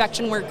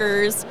inspection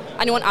workers,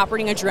 anyone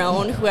operating a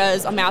drone who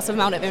has a massive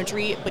amount of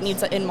imagery but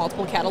needs it in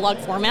multiple catalog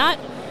format.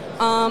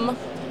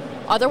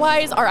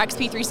 Otherwise, our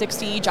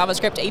XP360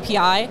 JavaScript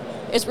API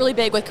is really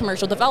big with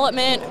commercial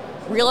development,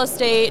 real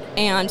estate,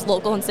 and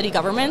local and city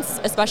governments,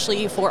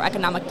 especially for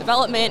economic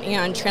development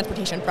and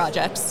transportation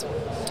projects.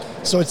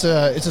 So it's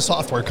a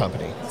software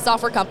company.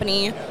 Software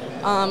company.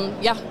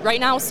 Right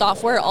now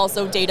software,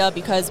 also data,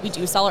 because we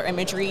do sell our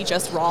imagery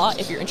just raw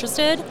if you're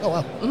interested. Oh,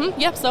 wow.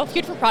 Yep, so a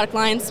few different product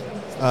lines.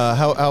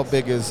 How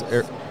big is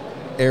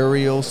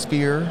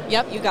AerialSphere?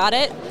 Yep, you got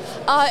it.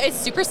 It's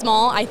super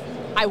small.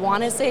 I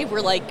want to say we're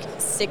like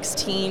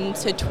 16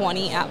 to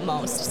 20 at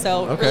most,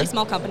 so really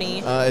small company.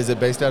 Is it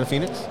based out of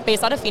Phoenix?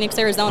 Based out of Phoenix,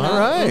 Arizona. All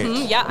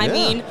right. I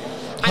mean...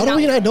 How do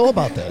we not know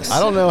about this? I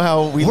don't know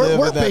how we live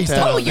in that based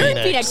town. Oh, you're in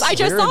Phoenix. I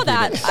just saw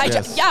that.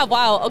 Yes. Yeah,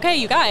 wow. Okay,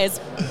 you guys.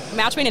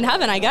 Match made in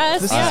heaven, I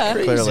guess. This yeah. is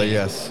crazy. Clearly,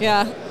 yes.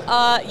 Yeah.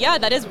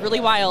 That is really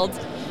wild.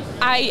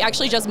 I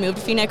actually just moved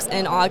to Phoenix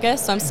in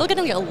August, so I'm still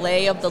getting a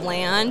lay of the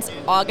land.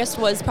 August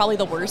was probably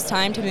the worst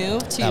time to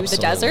move to the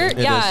desert.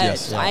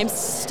 Yes. I'm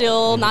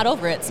still not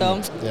over it,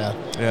 so. Yeah,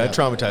 it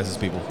traumatizes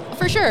people.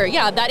 For sure,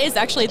 yeah. That is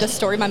actually the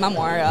story of my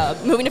memoir,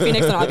 moving to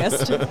Phoenix in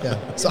August.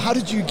 Yeah. So how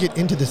did you get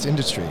into this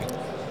industry?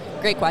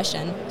 Great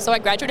question. So I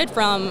graduated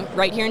from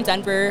right here in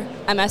Denver,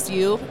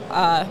 MSU,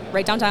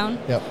 right downtown,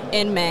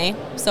 in May,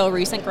 so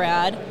recent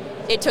grad.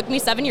 It took me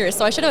 7 years,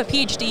 so I should have a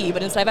PhD,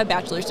 but instead I have a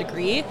bachelor's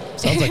degree.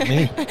 Sounds like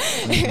me.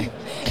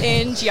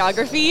 In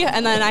geography,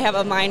 and then I have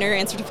a minor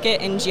and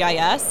certificate in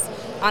GIS.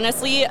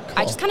 Honestly, cool.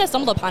 I just kind of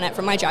stumbled upon it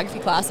from my geography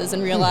classes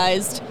and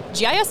realized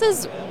GIS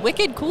is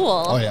wicked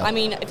cool. Oh, yeah. I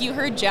mean, if you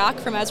heard Jack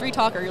from Esri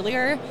talk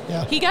earlier,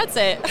 he gets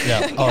it.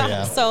 Yeah. Oh,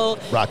 yeah. So,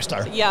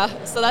 rockstar.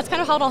 Yeah, so that's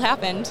kind of how it all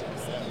happened.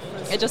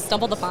 I just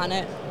stumbled upon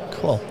it.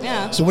 Cool.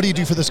 Yeah. So what do you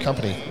do for this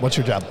company? What's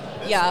your job?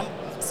 Yeah.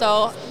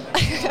 So.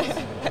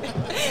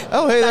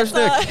 Oh, hey, there's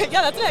Nick.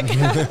 Yeah, that's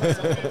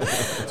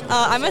Nick.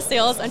 I'm a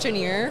sales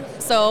engineer,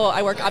 so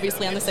I work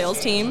obviously on the sales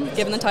team,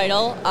 given the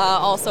title.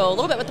 Also a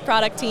little bit with the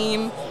product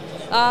team.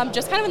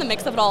 Just kind of in the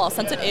mix of it all.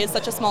 Since it is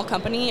such a small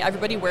company,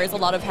 everybody wears a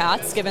lot of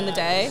hats given the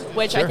day,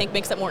 which I think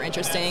makes it more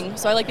interesting.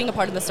 So I like being a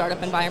part of the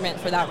startup environment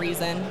for that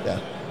reason. Yeah.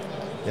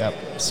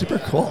 Yeah. Super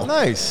cool.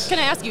 Nice. Can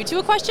I ask you two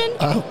a question?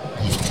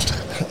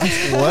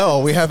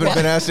 Well, we haven't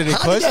been asked any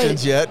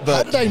questions yet,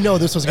 but... How did I know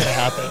this was going to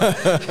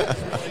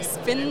happen?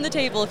 Spin the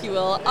table, if you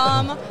will.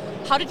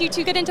 How did you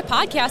two get into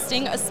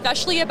podcasting,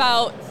 especially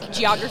about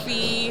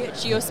geography,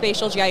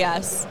 geospatial,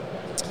 GIS?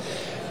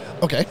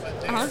 Okay,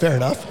 fair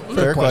enough.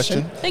 Fair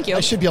question. Thank you.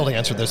 I should be able to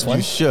answer this one.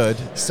 You should.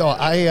 So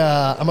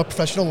I'm a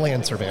professional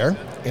land surveyor,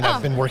 and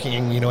I've been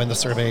working in the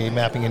survey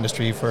mapping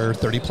industry for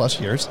 30 plus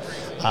years.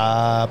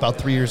 About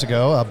 3 years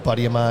ago, a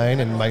buddy of mine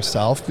and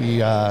myself,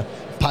 we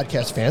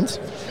podcast fans.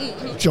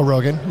 Joe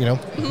Rogan,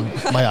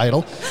 my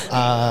idol,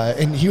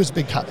 and he was a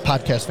big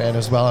podcast fan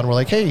as well. And we're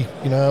like, hey,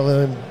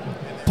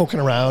 poking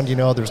around,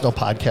 there's no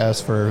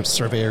podcast for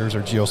surveyors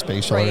or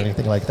geospatial or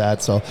anything like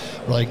that. So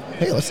we're like,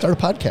 hey, let's start a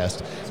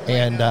podcast.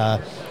 And,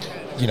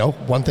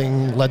 one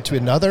thing led to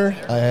another,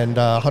 and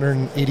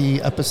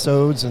 180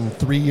 episodes, and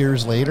 3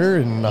 years later,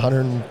 and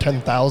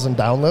 110,000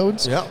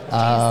 downloads.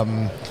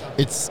 Yeah.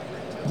 It's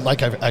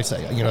like I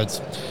say,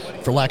 it's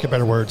for lack of a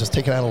better word, just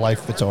taking on a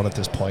life of its own at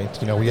this point.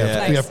 We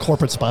have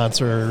corporate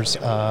sponsors.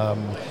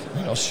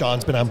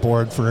 Sean's been on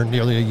board for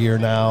nearly a year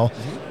now,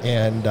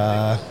 and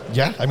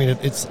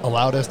it's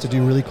allowed us to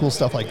do really cool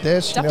stuff like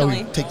this.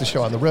 Definitely. We take the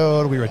show on the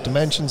road. We were at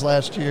Dimensions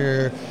last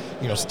year.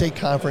 State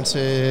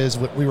conferences.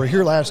 We were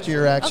here last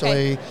year,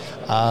 actually. Okay.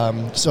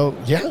 It's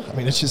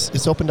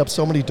opened up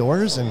so many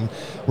doors, and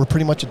we're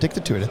pretty much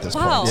addicted to it at this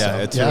point.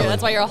 Yeah,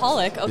 that's why you're a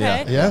holic.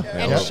 Okay. Yeah.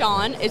 And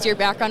Sean, is your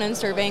background in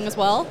surveying as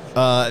well?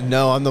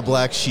 No, I'm the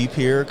black sheep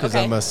here because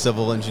I'm a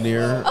civil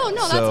engineer. Oh,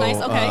 no, that's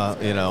nice. Okay.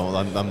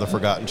 I'm the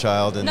forgotten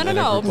child.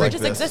 No.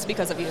 Bridges exist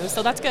because of you,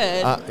 so that's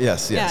good.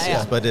 Yes.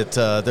 But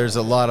there's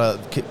a lot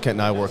of Kent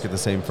and I work at the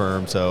same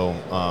firm, so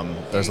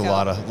there's a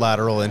lot of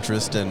lateral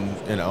interest,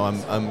 and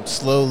I'm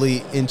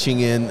slowly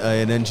inching in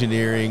an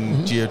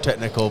engineering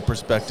geotechnical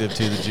perspective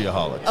to the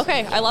geoholics.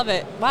 Okay, I love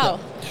it. Wow.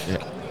 Yeah.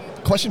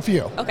 Question for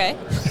you. Okay.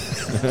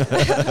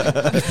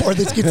 Before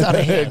this gets out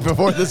of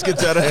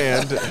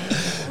hand.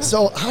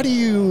 So how do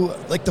you,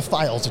 like the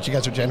files that you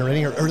guys are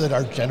generating or that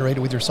are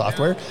generated with your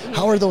software,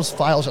 how are those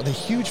files? Are they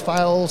huge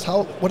files?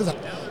 What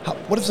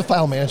does the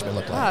file management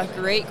look like?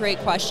 Great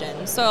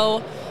question.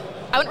 So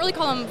I wouldn't really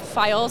call them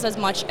files as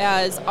much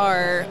as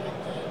our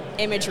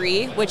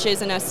imagery, which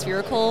is in a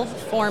spherical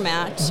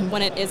format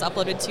when it is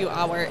uploaded to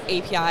our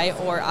API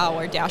or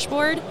our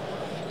dashboard.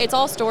 It's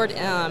all stored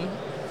in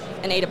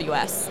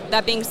AWS.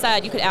 That being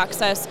said, you could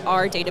access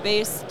our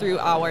database through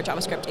our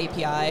JavaScript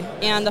API.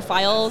 And the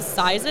file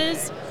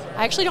sizes,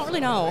 I actually don't really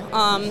know.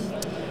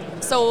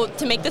 So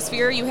to make the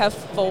sphere, you have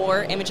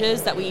 4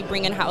 images that we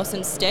bring in-house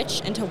and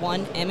stitch into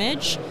one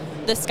image.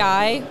 The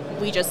sky,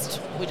 we just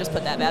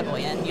put that bad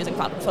boy in using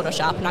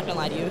Photoshop, I'm not gonna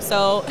lie to you.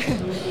 So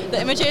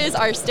the images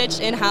are stitched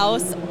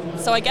in-house.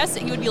 So I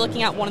guess you would be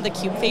looking at one of the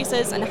cube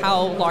faces and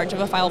how large of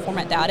a file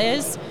format that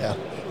is. Yeah.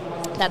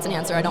 That's an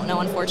answer I don't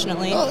know,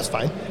 unfortunately. Oh, that's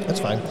fine.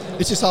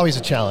 It's just always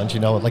a challenge,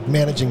 like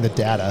managing the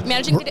data.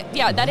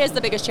 That is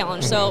the biggest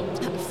challenge. So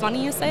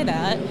funny you say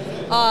that.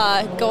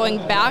 Going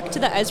back to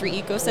the Esri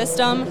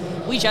ecosystem,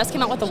 we just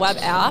came out with a web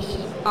app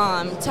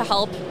to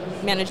help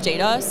manage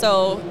data.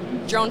 So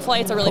drone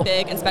flights are really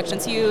big,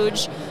 inspection's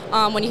huge.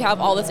 When you have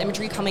all this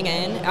imagery coming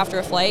in after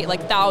a flight,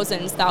 like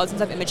thousands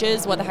of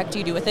images, what the heck do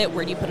you do with it?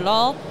 Where do you put it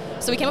all?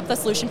 So we came up with a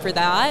solution for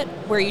that,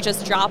 where you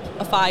just drop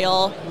a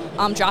file,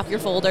 drop your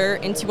folder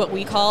into what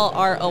we call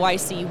our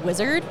OIC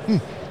wizard.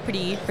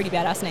 Pretty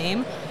badass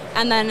name.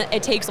 And then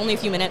it takes only a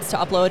few minutes to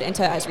upload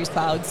into Esri's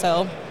cloud.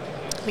 So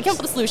we came up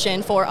with a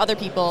solution for other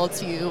people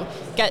to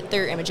get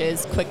their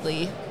images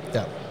quickly.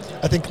 Yeah.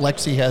 I think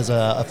Lexi has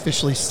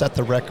officially set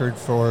the record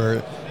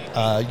for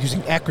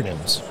using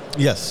acronyms.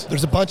 Yes.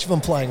 There's a bunch of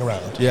them flying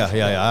around. Yeah.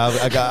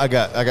 I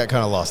got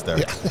kind of lost there.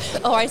 Yeah.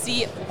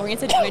 OIC,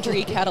 Oriented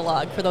Imagery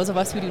Catalog, for those of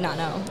us who do not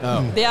know.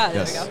 Oh. Yeah,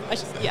 there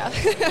yes. we go. Yeah.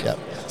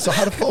 So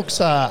how do folks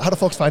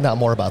find out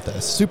more about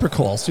this? Super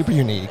cool, super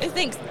unique.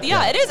 Thanks.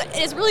 Yeah, it is.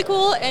 It is really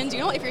cool. And if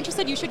you're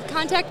interested, you should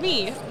contact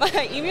me.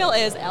 My email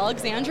is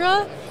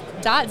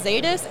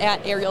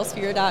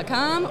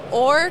alexandra.zades@AerialSphere.com,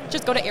 or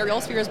just go to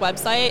AerialSphere's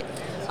website.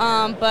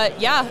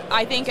 But yeah,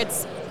 I think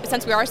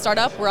since we are a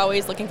startup, we're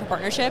always looking for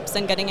partnerships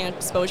and getting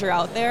exposure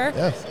out there.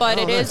 Yeah. But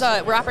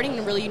we're operating in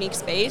a really unique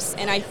space,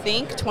 and I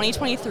think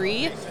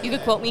 2023, you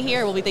could quote me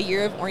here, will be the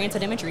year of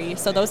oriented imagery.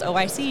 So those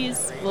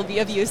OICs will be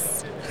of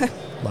use.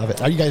 Love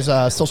it. Are you guys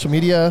social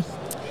media?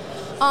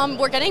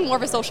 We're getting more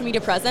of a social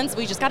media presence.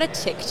 We just got a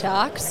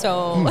TikTok,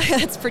 so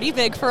it's pretty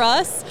big for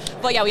us.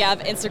 But yeah, we have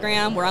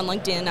Instagram. We're on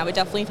LinkedIn. I would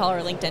definitely follow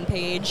our LinkedIn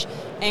page.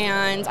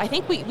 And I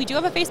think we do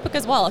have a Facebook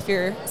as well, if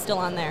you're still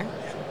on there.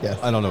 Yeah.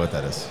 I don't know what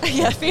that is.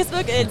 Yeah,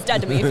 Facebook is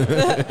dead to me.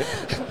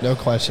 No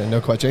question.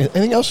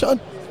 Anything else, Sean?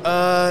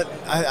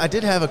 I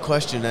did have a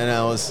question, and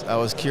I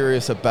was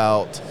curious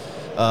about.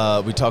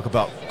 We talk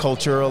about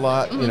culture a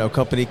lot,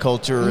 company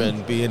culture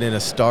and being in a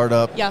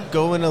startup. Yeah.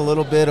 Go in a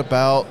little bit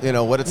about,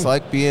 what it's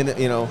like being,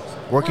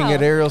 working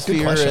at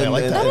AerialSphere and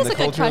the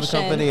culture of the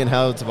company and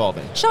how it's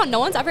evolving. Sean, no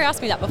one's ever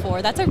asked me that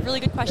before. That's a really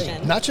good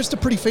question. Hey, not just a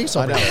pretty face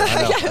over there.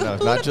 I know.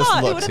 Not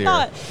just looks here.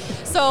 Thought?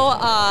 So,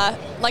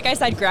 like I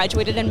said,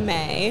 graduated in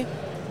May.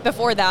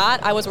 Before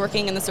that, I was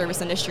working in the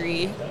service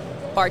industry,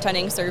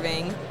 bartending,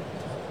 serving.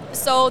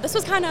 So this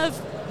was kind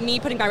of me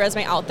putting my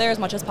resume out there as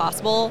much as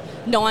possible,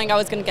 knowing I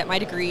was going to get my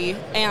degree.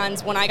 And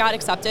when I got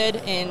accepted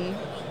to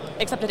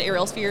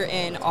AerialSphere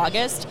in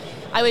August,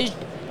 I was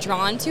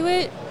drawn to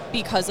it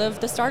because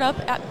of the startup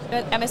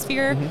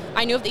atmosphere.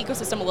 I knew of the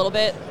ecosystem a little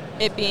bit,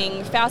 it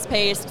being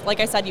fast-paced. Like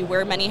I said, you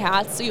wear many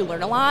hats, so you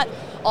learn a lot.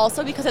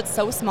 Also, because it's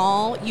so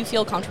small, you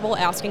feel comfortable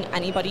asking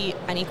anybody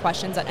any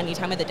questions at any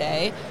time of the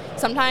day.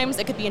 Sometimes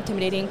it could be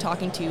intimidating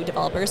talking to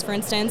developers, for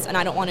instance, and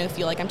I don't want to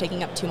feel like I'm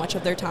taking up too much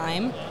of their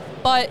time.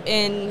 But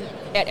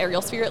at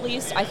AerialSphere, at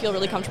least, I feel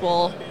really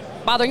comfortable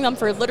bothering them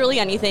for literally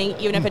anything,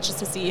 even if it's just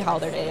to see how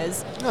their day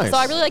is. Nice. So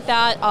I really like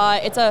that.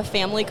 It's a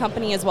family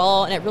company as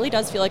well, and it really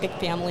does feel like a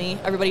family.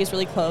 Everybody is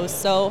really close.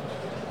 So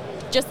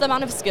just the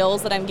amount of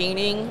skills that I'm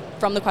gaining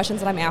from the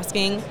questions that I'm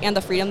asking and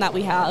the freedom that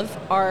we have.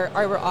 Our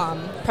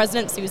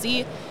President,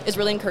 Susie, is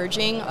really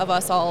encouraging of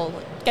us all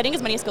getting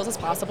as many skills as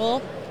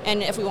possible.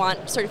 and if we want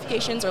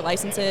certifications or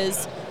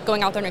licenses,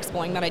 going out there and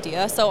exploring that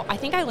idea. So I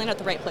think I landed at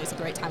the right place at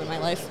the right time in my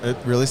life. It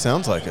really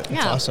sounds like it. Yeah.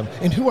 That's awesome.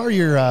 And who are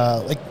your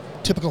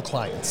typical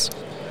clients?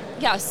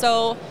 Yeah,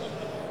 so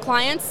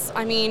clients,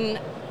 I mean,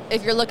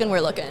 if you're looking,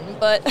 we're looking.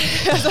 But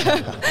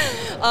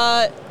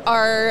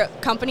our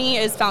company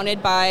is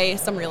founded by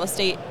some real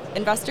estate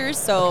investors.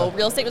 So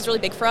real estate was really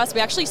big for us. We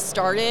actually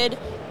started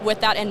with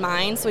that in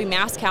mind. So we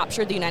mass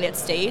captured the United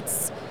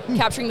States,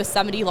 capturing the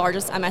 70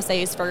 largest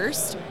MSAs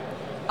first.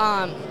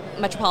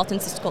 Metropolitan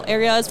statistical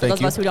areas, for those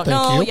of us who don't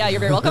know. Yeah, you're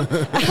very welcome.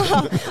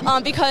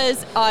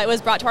 Because it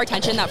was brought to our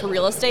attention that for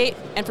real estate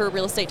and for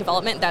real estate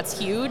development, that's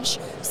huge.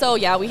 So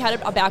yeah, we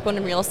had a backbone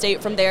in real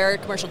estate. From there,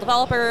 commercial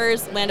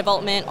developers, land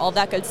development, all of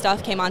that good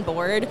stuff came on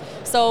board.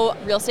 So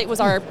real estate was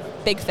our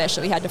big fish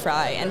that we had to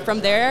fry. And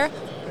from there,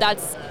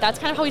 that's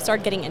kind of how we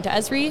started getting into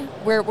Esri.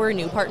 We're a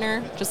new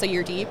partner, just a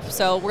year deep.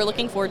 So we're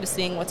looking forward to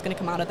seeing what's going to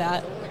come out of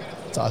that.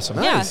 That's awesome.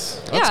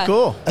 Nice. Yeah. That's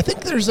cool. I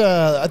think there's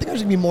going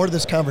to be more to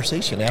this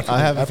conversation after. I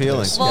have a after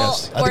feeling. This. Well,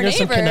 Yes. I we're think there's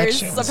some neighbors,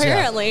 connections.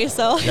 apparently.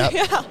 So Yep,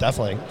 yeah.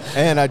 definitely.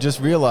 And I just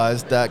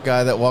realized that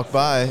guy that walked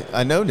by,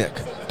 I know Nick.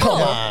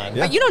 Come on.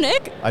 Yeah. You know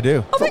Nick? I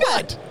do. Oh my For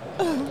God.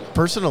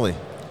 Personally.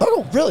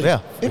 Oh, really?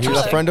 Yeah. He's a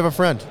Interesting. friend of a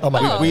friend. Oh,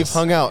 my goodness. We've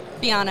hung out.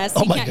 Be honest,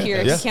 Oh he my can't hear.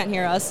 goodness. He can't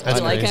hear us. That's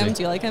Do you like crazy. him?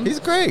 Do you like him? He's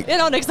great. You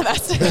know, Nick's the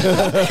best.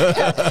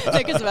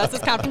 Nick is the best.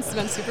 This conference has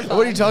been super fun.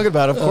 What are you talking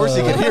about? Of course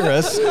he can hear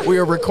us. We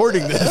are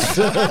recording this.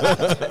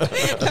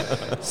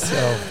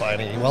 So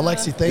funny. Well,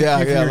 Lexi, thank Yeah,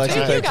 you for yeah, your Lexi,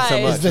 time. thank you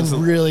so much. guys. It's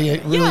been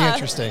really Yeah.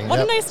 interesting. What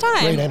a Yep. nice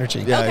time. Great energy.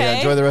 Yeah, yeah. Okay.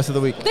 Enjoy the rest of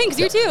the week. Thanks.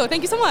 You too.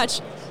 Thank you so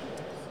much.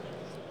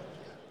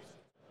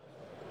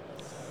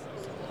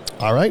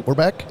 All right, we're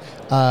back.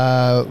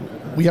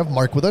 We have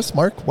Marc with us.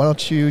 Marc, why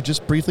don't you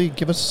just briefly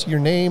give us your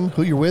name,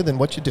 who you're with, and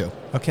what you do?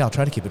 Okay, I'll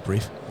try to keep it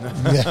brief.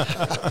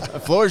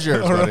 The floor is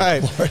yours, All buddy.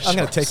 right. I'm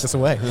going to take this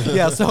away.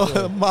 Yeah,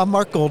 so I'm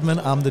Marc Goldman.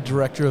 I'm the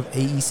director of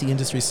AEC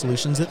Industry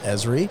Solutions at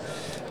Esri.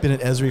 Been at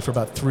Esri for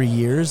about 3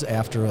 years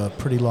after a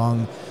pretty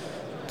long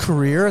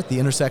career at the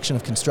intersection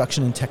of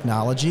construction and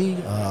technology.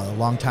 A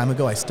long time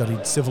ago, I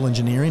studied civil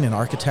engineering and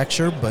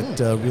architecture, but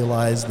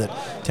realized that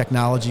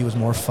technology was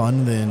more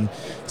fun than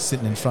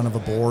sitting in front of a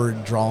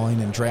board,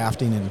 drawing and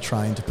drafting and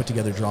trying to put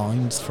together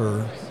drawings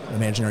for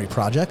imaginary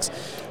projects.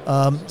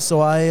 So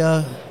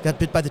I got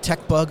bit by the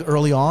tech bug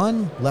early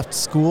on, left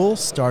school,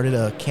 started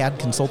a CAD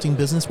consulting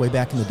business way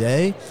back in the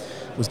day.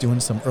 Was doing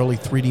some early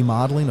 3D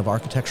modeling of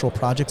architectural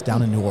projects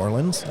down in New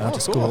Orleans. I went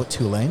to school at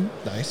Tulane.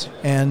 Nice.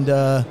 And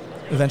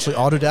eventually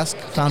Autodesk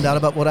found out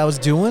about what I was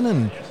doing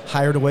and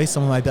hired away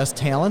some of my best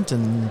talent,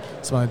 and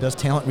some of my best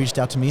talent reached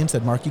out to me and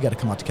said, Marc, you got to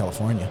come out to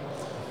California.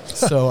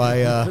 So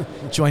I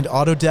joined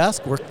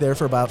Autodesk, worked there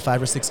for about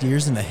 5 or 6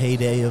 years in the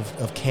heyday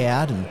of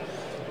CAD, and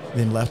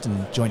then left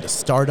and joined a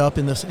startup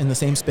in the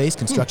same space,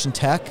 construction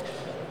tech.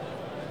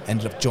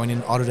 Ended up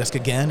joining Autodesk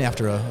again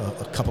after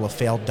a couple of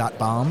failed dot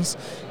bombs.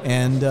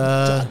 And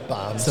Dot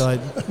bombs. so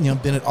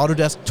I've been at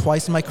Autodesk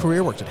twice in my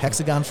career, worked at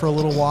Hexagon for a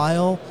little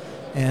while,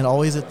 and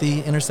always at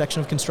the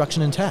intersection of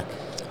construction and tech.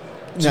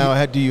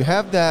 Now, do you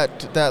have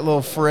that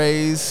little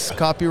phrase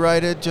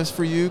copyrighted just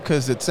for you?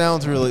 Because it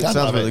sounds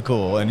really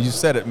cool, and you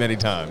said it many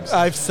times.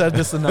 I've said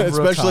this a number of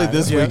times. Especially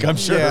this week, I'm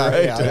sure,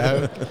 right?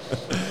 Yeah.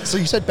 So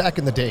you said back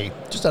in the day,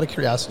 just out of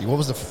curiosity, what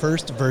was the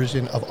first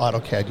version of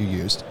AutoCAD you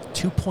used?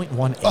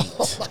 2.18.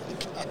 Oh my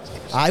God.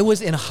 I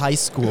was in high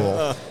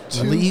school,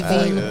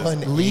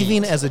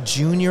 leaving as a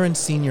junior and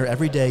senior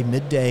every day,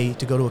 midday,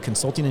 to go to a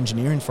consulting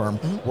engineering firm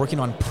working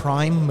on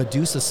Prime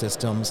Medusa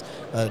systems,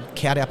 a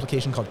CAD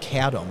application called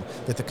CADM,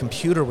 that the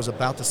computer was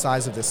about the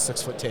size of this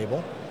 6-foot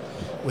table,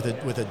 with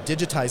a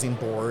digitizing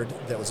board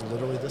that was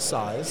literally this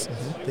size,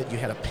 that you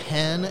had a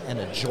pen and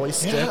a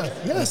joystick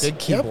and a big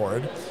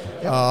keyboard.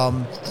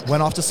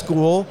 Went off to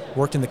school,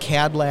 worked in the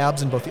CAD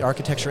labs in both the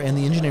architecture and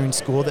the engineering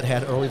school that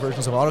had early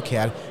versions of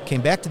AutoCAD,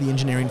 came back to the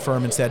engineering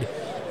firm and said,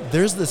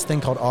 there's this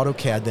thing called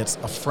AutoCAD that's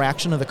a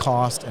fraction of the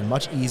cost and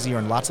much easier,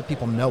 and lots of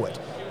people know it.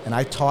 And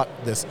I taught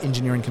this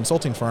engineering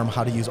consulting firm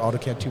how to use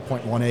AutoCAD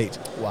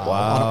 2.18. Wow.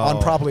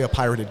 On probably a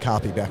pirated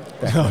copy back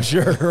Oh,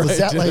 sure. Was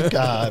that like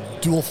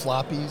dual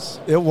floppies?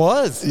 It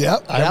was.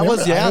 Yep. That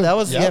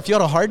was. If you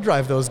had a hard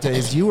drive those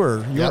days, you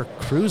were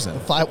cruising.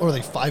 What were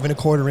they, 5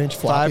 1/4 inch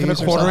floppies? 5 1/4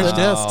 inch or something?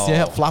 discs.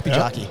 Yeah, floppy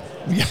jockey.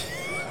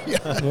 Yeah,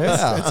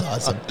 that's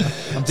awesome.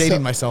 I'm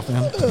dating myself,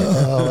 man.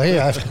 Oh, hey,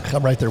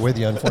 I'm right there with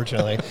you,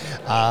 unfortunately.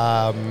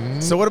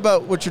 So what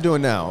about what you're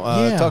doing now?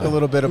 Talk a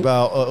little bit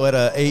about what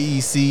a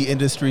AEC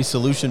Industry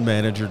Solution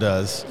Manager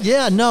does.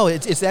 Yeah, no,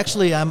 it's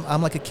actually,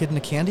 I'm like a kid in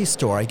a candy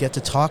store. I get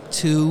to talk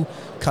to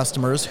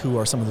customers who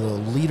are some of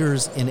the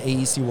leaders in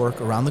AEC work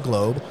around the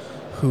globe,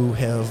 who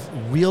have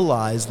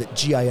realized that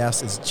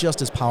GIS is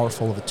just as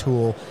powerful of a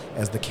tool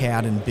as the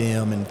CAD and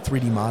BIM and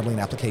 3D modeling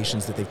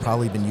applications that they've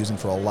probably been using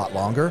for a lot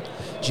longer.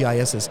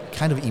 GIS is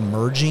kind of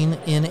emerging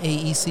in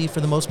AEC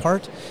for the most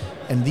part.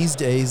 And these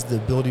days, the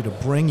ability to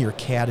bring your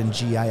CAD and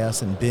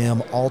GIS and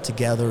BIM all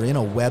together in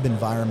a web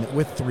environment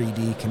with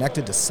 3D,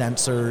 connected to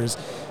sensors,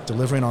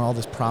 delivering on all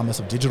this promise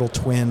of digital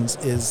twins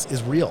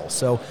is real.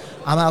 So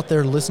I'm out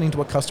there listening to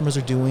what customers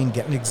are doing,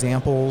 getting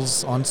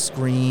examples on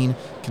screen,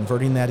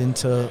 converting that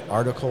into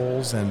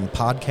articles and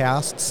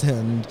podcasts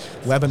and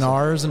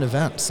webinars and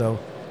events. So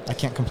I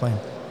can't complain.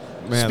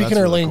 Man, speaking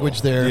our really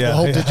language cool. There, the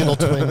whole digital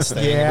twins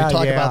thing. We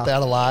talk about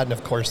that a lot, and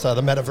of course the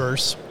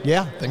metaverse.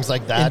 Yeah, things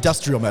like that.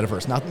 Industrial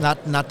metaverse,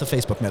 not the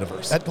Facebook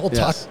metaverse. That whole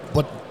talk.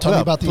 Tell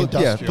me about the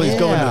industrial. Yeah, please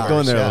go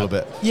in there a little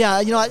bit.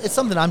 Yeah, it's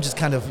something I'm just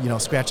kind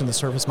of scratching the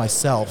surface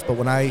myself. But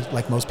when I,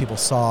 like most people,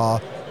 saw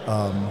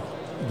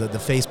the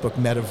Facebook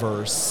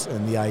metaverse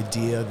and the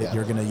idea that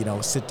you're going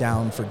to sit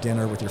down for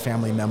dinner with your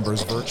family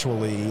members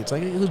virtually, it's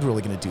like, who's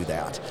really going to do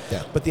that?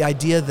 Yeah. But the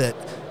idea that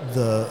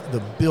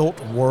the built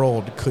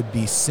world could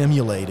be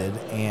simulated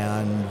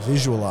and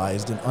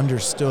visualized and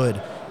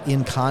understood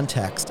in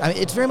context, I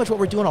mean, it's very much what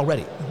we're doing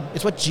already. Mm-hmm.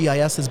 It's what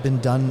GIS has been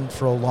done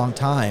for a long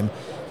time.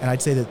 And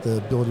I'd say that the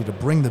ability to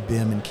bring the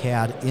BIM and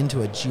CAD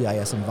into a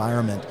GIS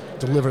environment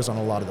delivers on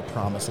a lot of the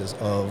promises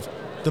of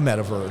the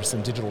metaverse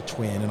and digital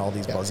twin and all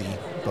these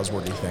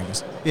buzzwordy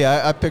things.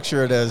 Yeah, I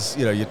picture it as,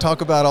 you talk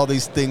about all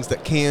these things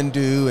that can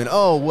do and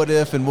what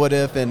if, and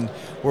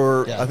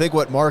I think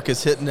what Marc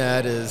is hitting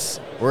at is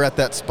we're at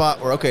that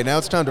spot where, okay, now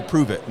it's time to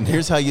prove it, and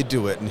here's how you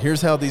do it, and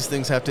here's how these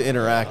things have to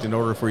interact in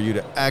order for you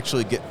to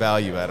actually get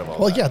value out of all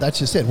that. Well, yeah, that's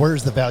just it.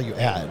 Where's the value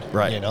add?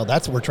 Right.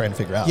 That's what we're trying to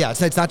figure out. Yeah,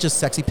 it's not just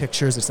sexy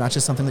pictures. It's not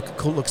just something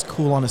that looks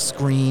cool on a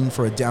screen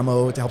for a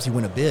demo. It helps you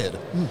win a bid.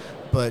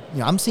 But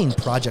I'm seeing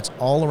projects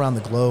all around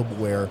the globe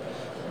where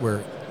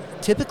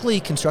typically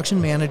construction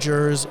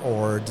managers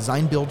or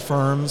design build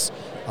firms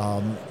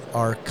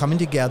are coming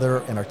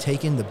together and are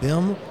taking the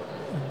BIM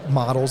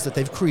models that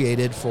they've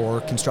created for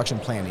construction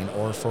planning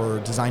or for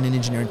design and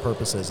engineering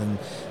purposes, and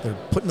they're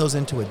putting those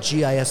into a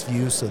GIS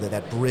view so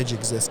that bridge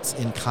exists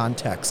in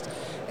context.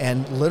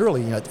 And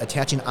literally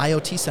attaching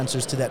IoT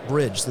sensors to that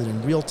bridge so that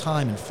in real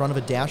time in front of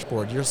a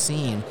dashboard you're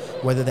seeing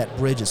whether that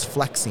bridge is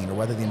flexing or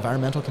whether the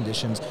environmental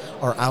conditions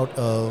are out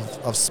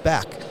of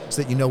spec,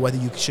 so that you know whether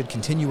you should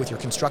continue with your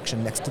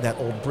construction next to that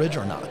old bridge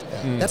or not.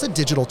 That's a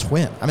digital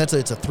twin. I mean,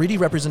 it's a 3D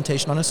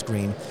representation on a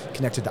screen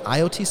connected to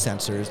IoT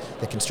sensors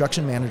that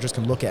construction managers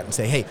can look at and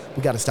say, hey,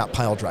 we got to stop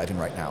pile driving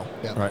right now.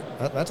 Yeah. Right.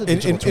 That's a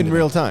digital twin. In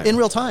real time. In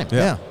real time,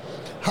 yeah.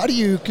 How do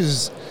you,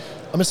 because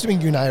I'm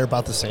assuming you and I are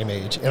about the same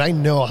age, and I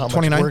know how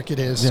 29? Much work it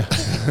is,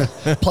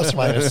 plus or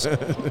minus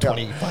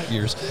 25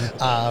 years.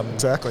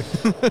 Exactly.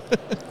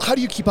 How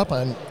do you keep up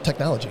on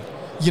technology?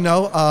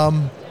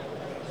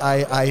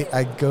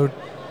 I go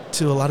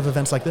to a lot of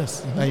events like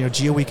this. Mm-hmm.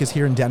 GeoWeek is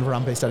here in Denver.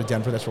 I'm based out of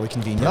Denver. That's really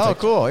convenient. Oh,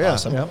 cool, yeah.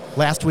 Awesome. Yep.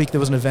 Last week there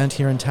was an event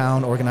here in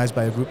town organized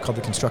by a group called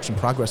the Construction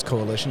Progress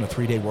Coalition, a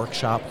 3-day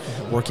workshop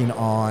working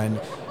on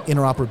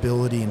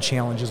interoperability and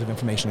challenges of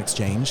information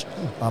exchange.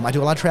 I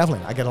do a lot of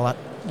traveling. I get a lot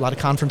of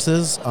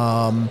conferences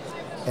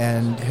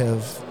and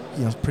have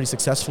pretty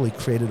successfully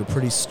created a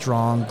pretty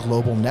strong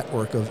global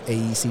network of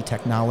AEC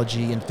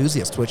technology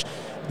enthusiasts, which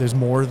there's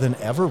more than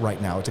ever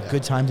right now. It's a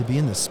good time to be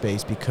in this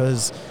space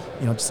because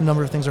just a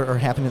number of things are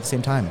happening at the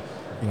same time.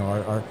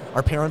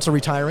 Our parents are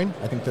retiring.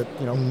 I think that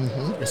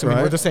assuming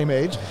we're the same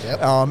age,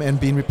 and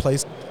being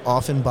replaced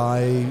often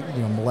by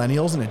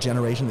millennials and a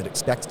generation that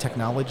expects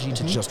technology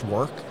to just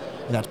work,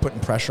 and that's putting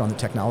pressure on the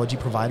technology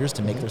providers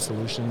to make their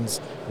solutions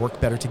work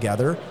better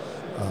together.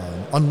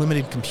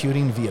 Unlimited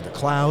computing via the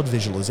cloud,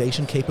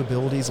 visualization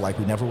capabilities like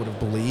we never would have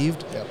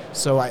believed.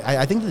 So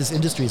I think that this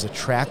industry is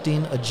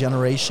attracting a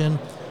generation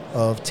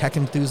of tech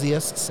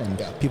enthusiasts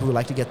and people who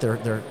like to get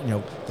their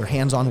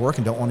hands-on work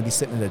and don't want to be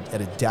sitting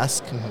at a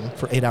desk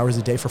for 8 hours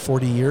a day for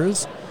 40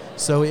 years.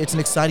 So it's an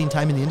exciting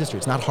time in the industry.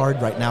 It's not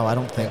hard right now, I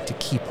don't think, to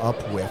keep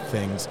up with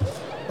things,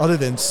 other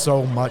than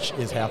so much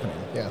is happening.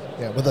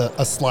 Yeah, with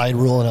a slide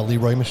rule and a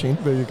Leroy machine.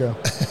 There you go.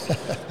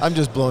 I'm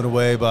just blown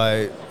away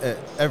by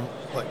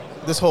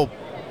this whole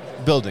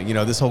building,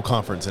 this whole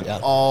conference and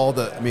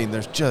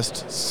there's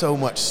just so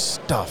much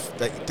stuff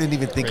that you didn't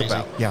even think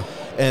about. Yeah.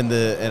 And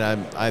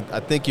I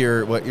think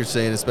what you're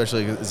saying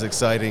especially is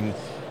exciting.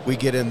 We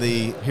get in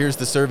here's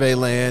the survey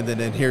land, and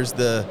then here's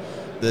the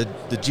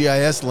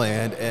GIS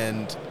land,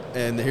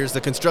 and here's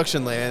the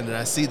construction land, and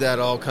I see that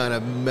all kind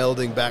of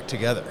melding back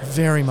together.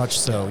 Very much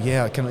so,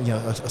 yeah.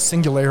 A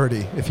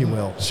singularity, if you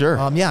will. Sure.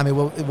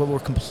 What were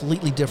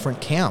completely different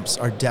camps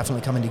are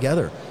definitely coming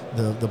together.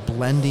 The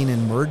blending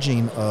and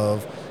merging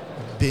of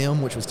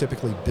BIM, which was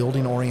typically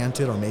building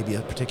oriented, or maybe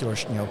a particular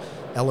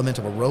element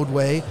of a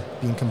roadway,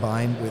 being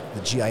combined with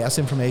the GIS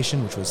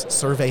information, which was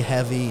survey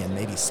heavy and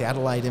maybe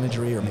satellite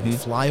imagery or maybe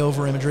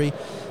flyover imagery.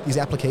 These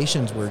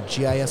applications where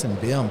GIS and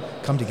BIM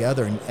come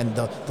together, and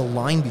the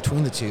line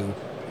between the two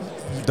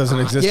doesn't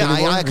exist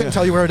anymore? I couldn't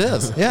tell you where it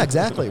is. Yeah,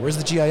 exactly. Where's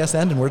the GIS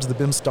end and where's the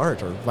BIM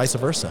start, or vice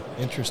versa?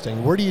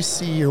 Interesting. Where do you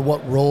see, or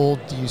what role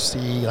do you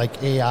see,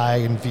 like AI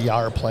and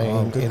VR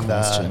playing good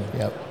question.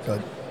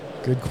 Good.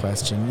 Good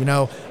question.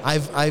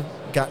 I've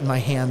gotten my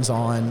hands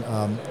on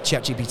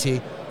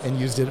ChatGPT and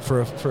used it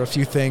for a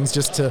few things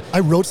just to...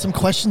 I wrote some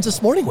questions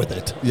this morning with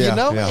it.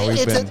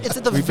 It's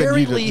at the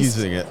very least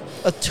using it.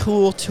 A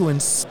tool to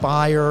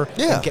inspire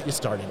and get you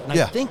started. And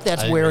I think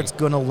that's where it's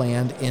going to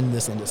land in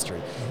this industry.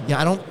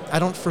 I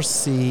don't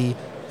foresee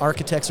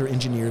architects or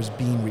engineers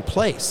being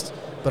replaced,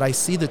 but I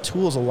see the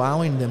tools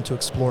allowing them to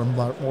explore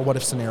more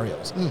what-if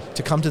scenarios,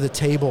 to come to the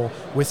table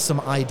with some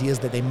ideas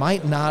that they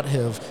might not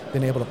have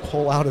been able to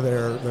pull out of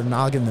their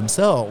noggin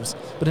themselves,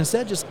 but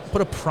instead just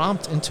put a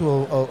prompt into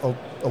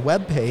a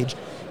web page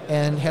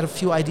and had a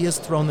few ideas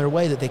thrown their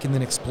way that they can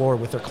then explore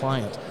with their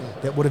client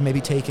that would have maybe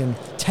taken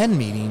 10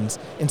 meetings,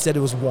 instead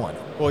it was one.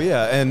 Well,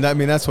 yeah, and I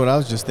mean, that's what I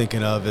was just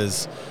thinking of,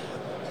 is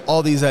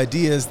all these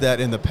ideas that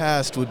in the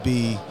past would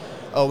be,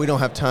 we don't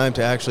have time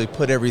to actually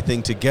put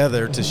everything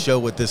together to show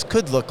what this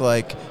could look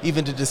like,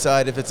 even to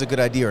decide if it's a good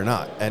idea or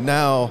not. And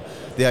now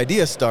the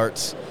idea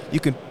starts, you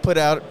can put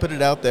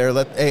it out there,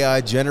 let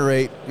AI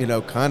generate,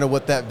 kind of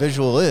what that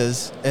visual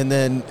is, and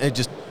then it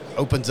just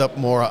opens up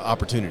more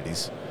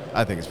opportunities.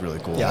 I think it's really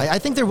cool. Yeah, I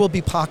think there will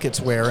be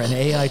pockets where an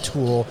AI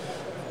tool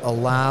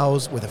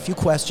allows, with a few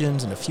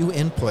questions and a few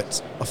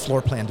inputs, a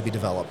floor plan to be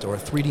developed or a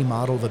 3D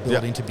model of a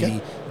building to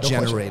be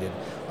generated.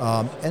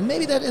 And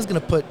maybe that is going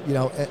to put,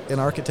 an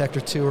architect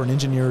or two or an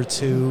engineer or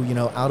two,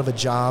 out of a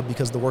job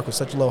because the work was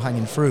such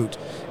low-hanging fruit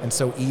and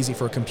so easy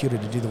for a computer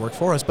to do the work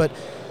for us. But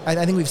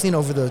I think we've seen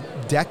over the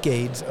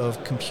decades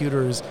of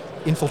computers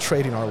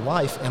infiltrating our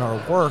life and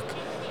our work,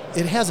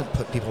 it hasn't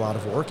put people out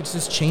of work. It's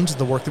just changed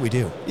the work that we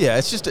do. Yeah,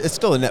 it's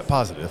still a net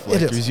positive.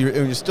 Like, it is.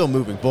 You're still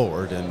moving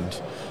forward, and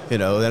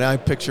then I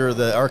picture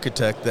the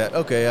architect that,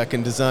 okay, I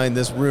can design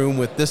this room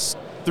with this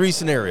 3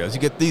 scenarios. You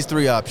get these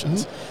 3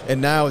 options,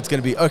 and now it's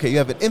going to be, okay, you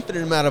have an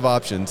infinite amount of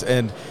options,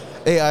 and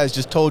AI has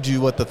just told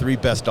you what the 3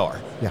 best are.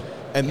 Yeah.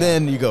 And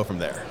then you go from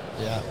there.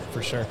 Yeah,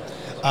 for sure.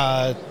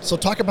 So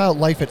talk about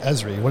life at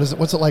Esri.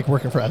 What's it like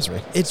working for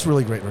Esri? It's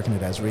really great working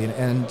at Esri,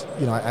 and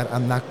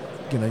I'm not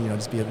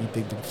just be a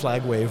big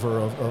flag waver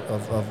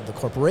of the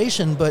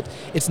corporation, but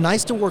it's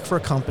nice to work for a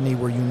company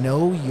where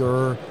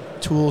your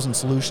tools and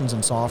solutions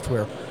and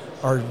software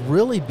are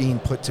really being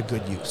put to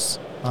good use.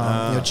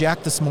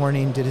 Jack this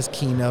morning did his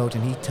keynote,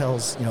 and he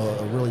tells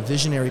a really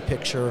visionary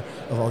picture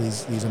of all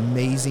these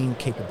amazing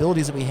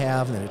capabilities that we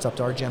have, and that it's up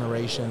to our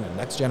generation and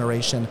next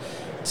generation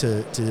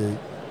to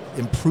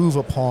improve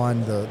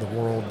upon the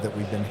world that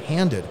we've been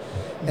handed.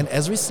 And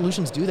Esri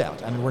solutions do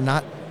that. I mean, we're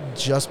not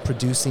just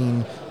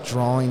producing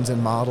drawings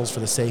and models for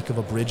the sake of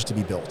a bridge to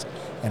be built,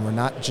 and we're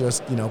not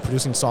just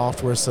producing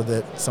software so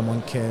that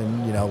someone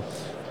can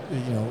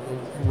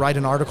write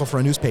an article for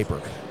a newspaper.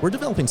 We're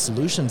developing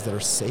solutions that are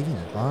saving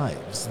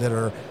lives, that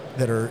are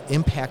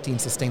impacting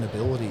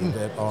sustainability,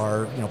 that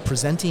are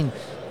presenting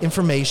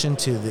information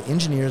to the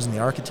engineers and the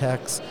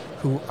architects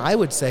who I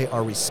would say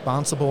are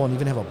responsible and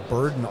even have a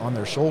burden on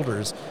their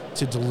shoulders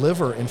to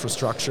deliver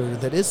infrastructure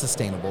that is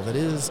sustainable, that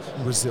is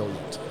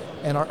resilient.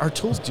 And our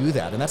tools do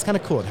that, and that's kind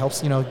of cool. It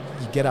helps, you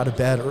get out of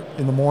bed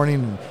in the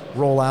morning and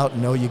roll out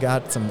and know you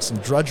got some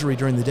drudgery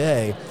during the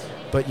day,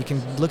 but you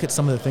can look at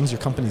some of the things your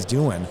company's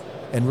doing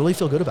and really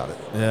feel good about it.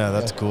 Yeah,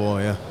 that's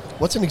cool, yeah.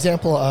 What's an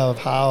example of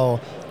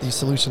how these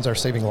solutions are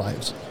saving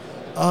lives?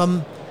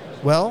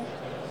 Well,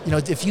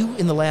 if you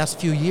in the last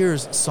few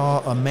years saw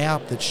a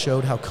map that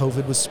showed how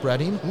COVID was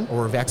spreading,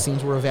 or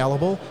vaccines were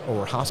available, or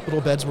where hospital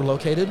beds were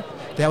located,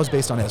 that was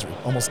based on Esri,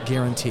 almost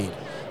guaranteed.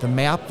 The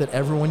map that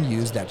everyone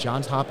used, that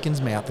Johns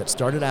Hopkins map that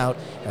started out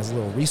as a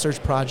little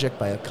research project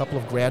by a couple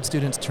of grad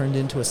students, turned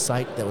into a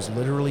site that was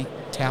literally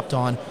tapped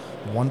on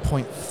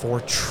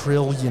 1.4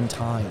 trillion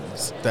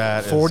times.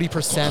 That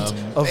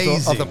 40%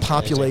 of the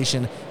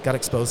population got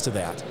exposed to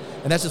that.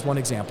 And that's just one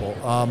example.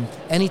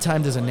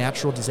 Anytime there's a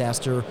natural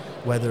disaster,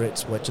 whether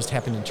it's what just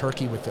happened in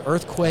Turkey with the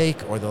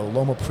earthquake, or the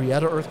Loma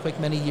Prieta earthquake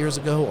many years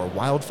ago, or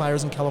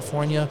wildfires in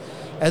California,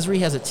 Esri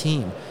has a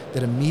team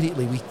that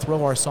immediately we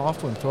throw our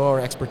software and throw our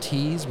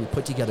expertise. We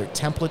put together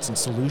templates and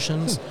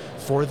solutions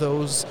for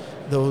those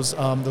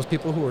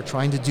people who are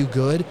trying to do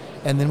good,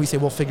 and then we say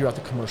we'll figure out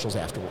the commercials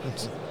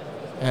afterwards.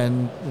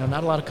 And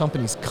not a lot of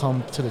companies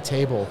come to the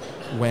table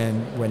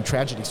when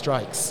tragedy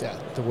strikes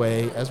the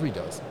way Esri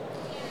does.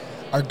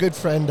 Our good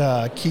friend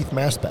Keith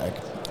Masbag,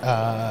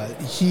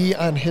 he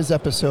on his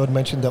episode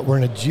mentioned that we're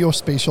in a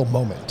geospatial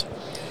moment,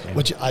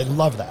 which I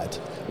love that.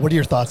 What are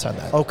your thoughts on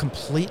that? Oh,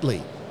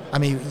 completely. I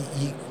mean,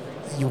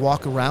 you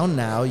walk around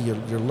now,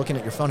 you're looking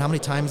at your phone. How many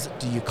times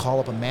do you call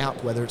up a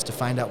map, whether it's to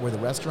find out where the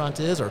restaurant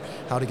is or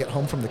how to get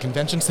home from the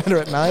convention center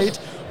at night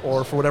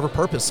or for whatever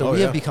purpose? So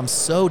we have become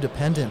so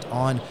dependent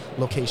on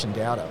location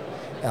data.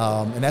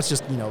 And that's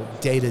just,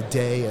 day to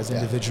day as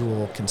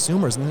individual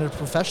consumers. And then at a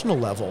professional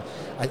level,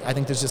 I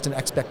think there's just an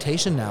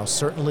expectation now,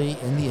 certainly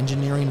in the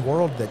engineering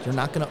world, that you're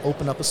not going to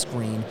open up a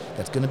screen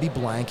that's going to be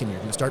blank and you're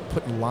going to start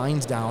putting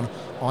lines down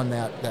on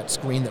that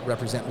screen that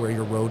represent where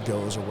your road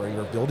goes or where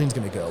your building's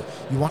going to go.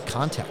 You want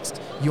context.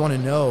 You want to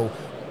know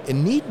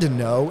and need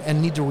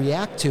to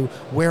react to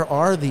where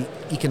are the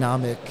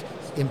economic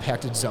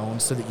impacted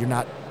zones so that you're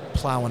not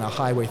plowing a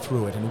highway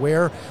through it, and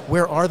where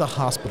are the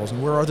hospitals,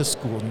 and where are the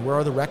schools, and where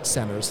are the rec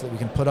centers so that we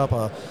can put up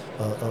a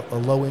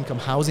low-income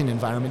housing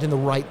environment in the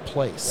right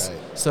place.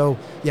 Right. So,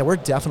 yeah, we're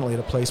definitely at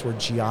a place where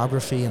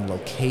geography and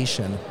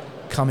location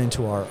come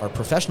into our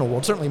professional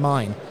world, certainly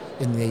mine,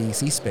 in the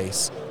AEC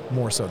space,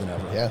 more so than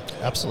ever. Yeah,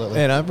 absolutely.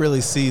 And I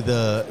really see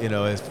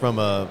as from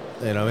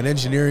an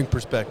engineering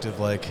perspective,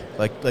 like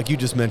you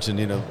just mentioned,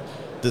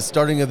 the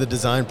starting of the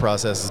design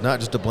process is not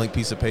just a blank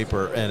piece of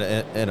paper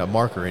and a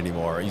marker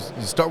anymore. You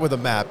start with a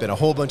map and a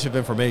whole bunch of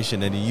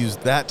information, and you use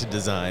that to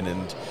design,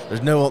 and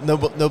there's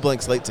no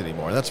blank slates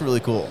anymore. And that's really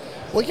cool.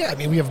 Well, yeah, I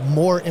mean, we have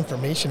more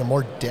information and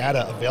more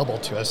data available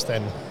to us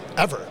than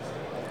ever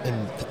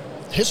in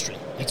history.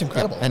 It's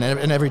incredible. Yeah.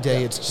 And every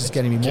day it's just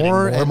getting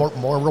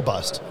more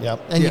robust.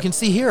 Yep. And you can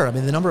see here, I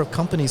mean, the number of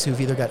companies who've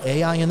either got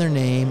AI in their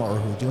name or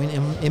who are doing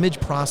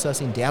image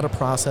processing, data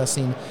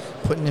processing,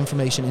 putting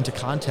information into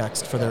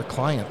context for their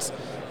clients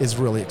is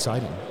really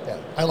exciting. Yeah.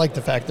 I like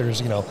the fact there's,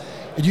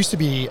 it used to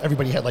be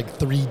everybody had like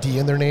 3D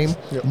in their name.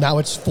 Yep. Now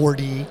it's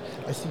 4D.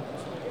 I see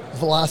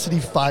Velocity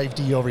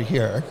 5D over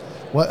here.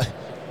 What?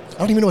 I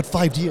don't even know what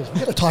 5D is. We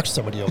got to talk to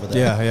somebody over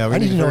there. Yeah. We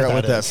need to figure out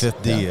what that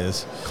 5th D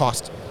is.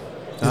 Cost.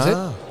 Is it?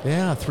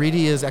 Yeah,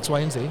 3D is X, Y,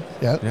 and Z.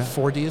 Yeah.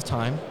 4D is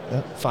time.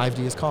 Yeah. 5D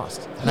is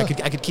cost. And Huh.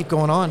 I could keep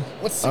going on.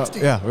 What's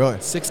 6D? Yeah, really.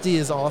 6D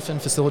is often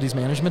facilities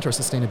management or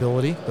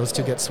sustainability. Those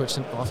two get switched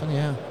in often,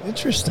 yeah.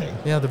 Interesting.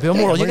 Yeah, the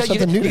BIM world. You got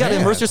to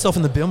immerse yourself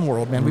in the BIM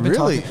world, man.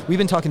 We've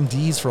been talking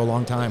Ds for a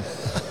long time.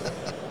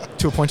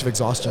 To a point of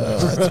exhaustion.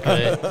 That's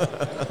great.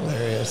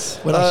 Hilarious.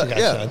 What else you got,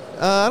 Sean?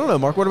 I don't know,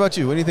 Mark. What about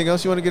you? Anything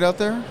else you want to get out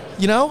there?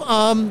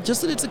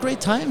 Just that it's a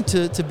great time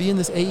to be in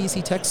this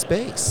AEC tech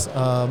space.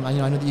 I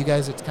know that you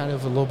guys, it's kind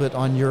of a little bit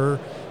on your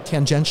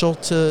tangential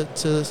to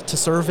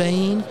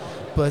surveying,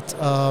 but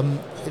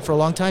for a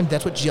long time,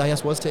 that's what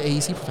GIS was to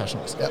AEC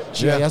professionals. Yep.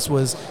 GIS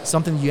was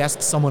something you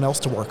asked someone else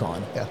to work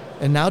on. Yeah.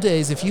 And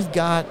nowadays, if you've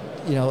got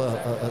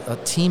a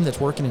team that's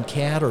working in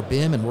CAD or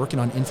BIM and working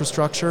on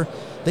infrastructure,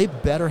 they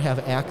better have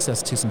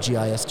access to some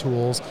GIS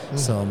tools,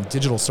 some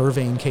digital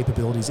surveying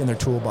capabilities in their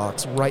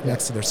toolbox right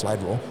next to their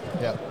slide rule.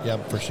 Yeah,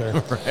 for sure.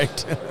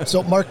 Right.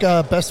 So, Mark,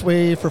 best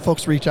way for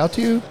folks to reach out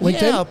to you?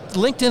 LinkedIn? Yeah,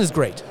 LinkedIn is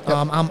great.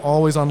 Yep. I'm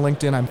always on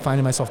LinkedIn. I'm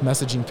finding myself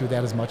messaging through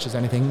that as much as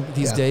anything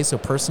these days. So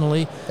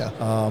personally,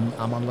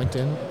 I'm on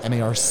LinkedIn,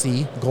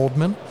 Marc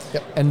Goldman.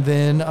 Yep. And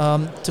then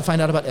to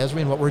find out about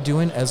Esri and what we're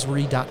doing,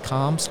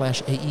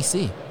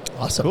 esri.com/AEC.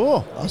 Awesome.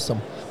 Cool.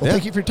 Awesome. Well,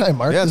 thank you for your time,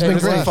 Mark. Yeah, it's been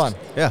really great. fun.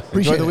 Yeah,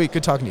 Appreciate enjoy the it. week.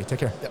 Good talking to you. Take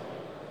care. Yep.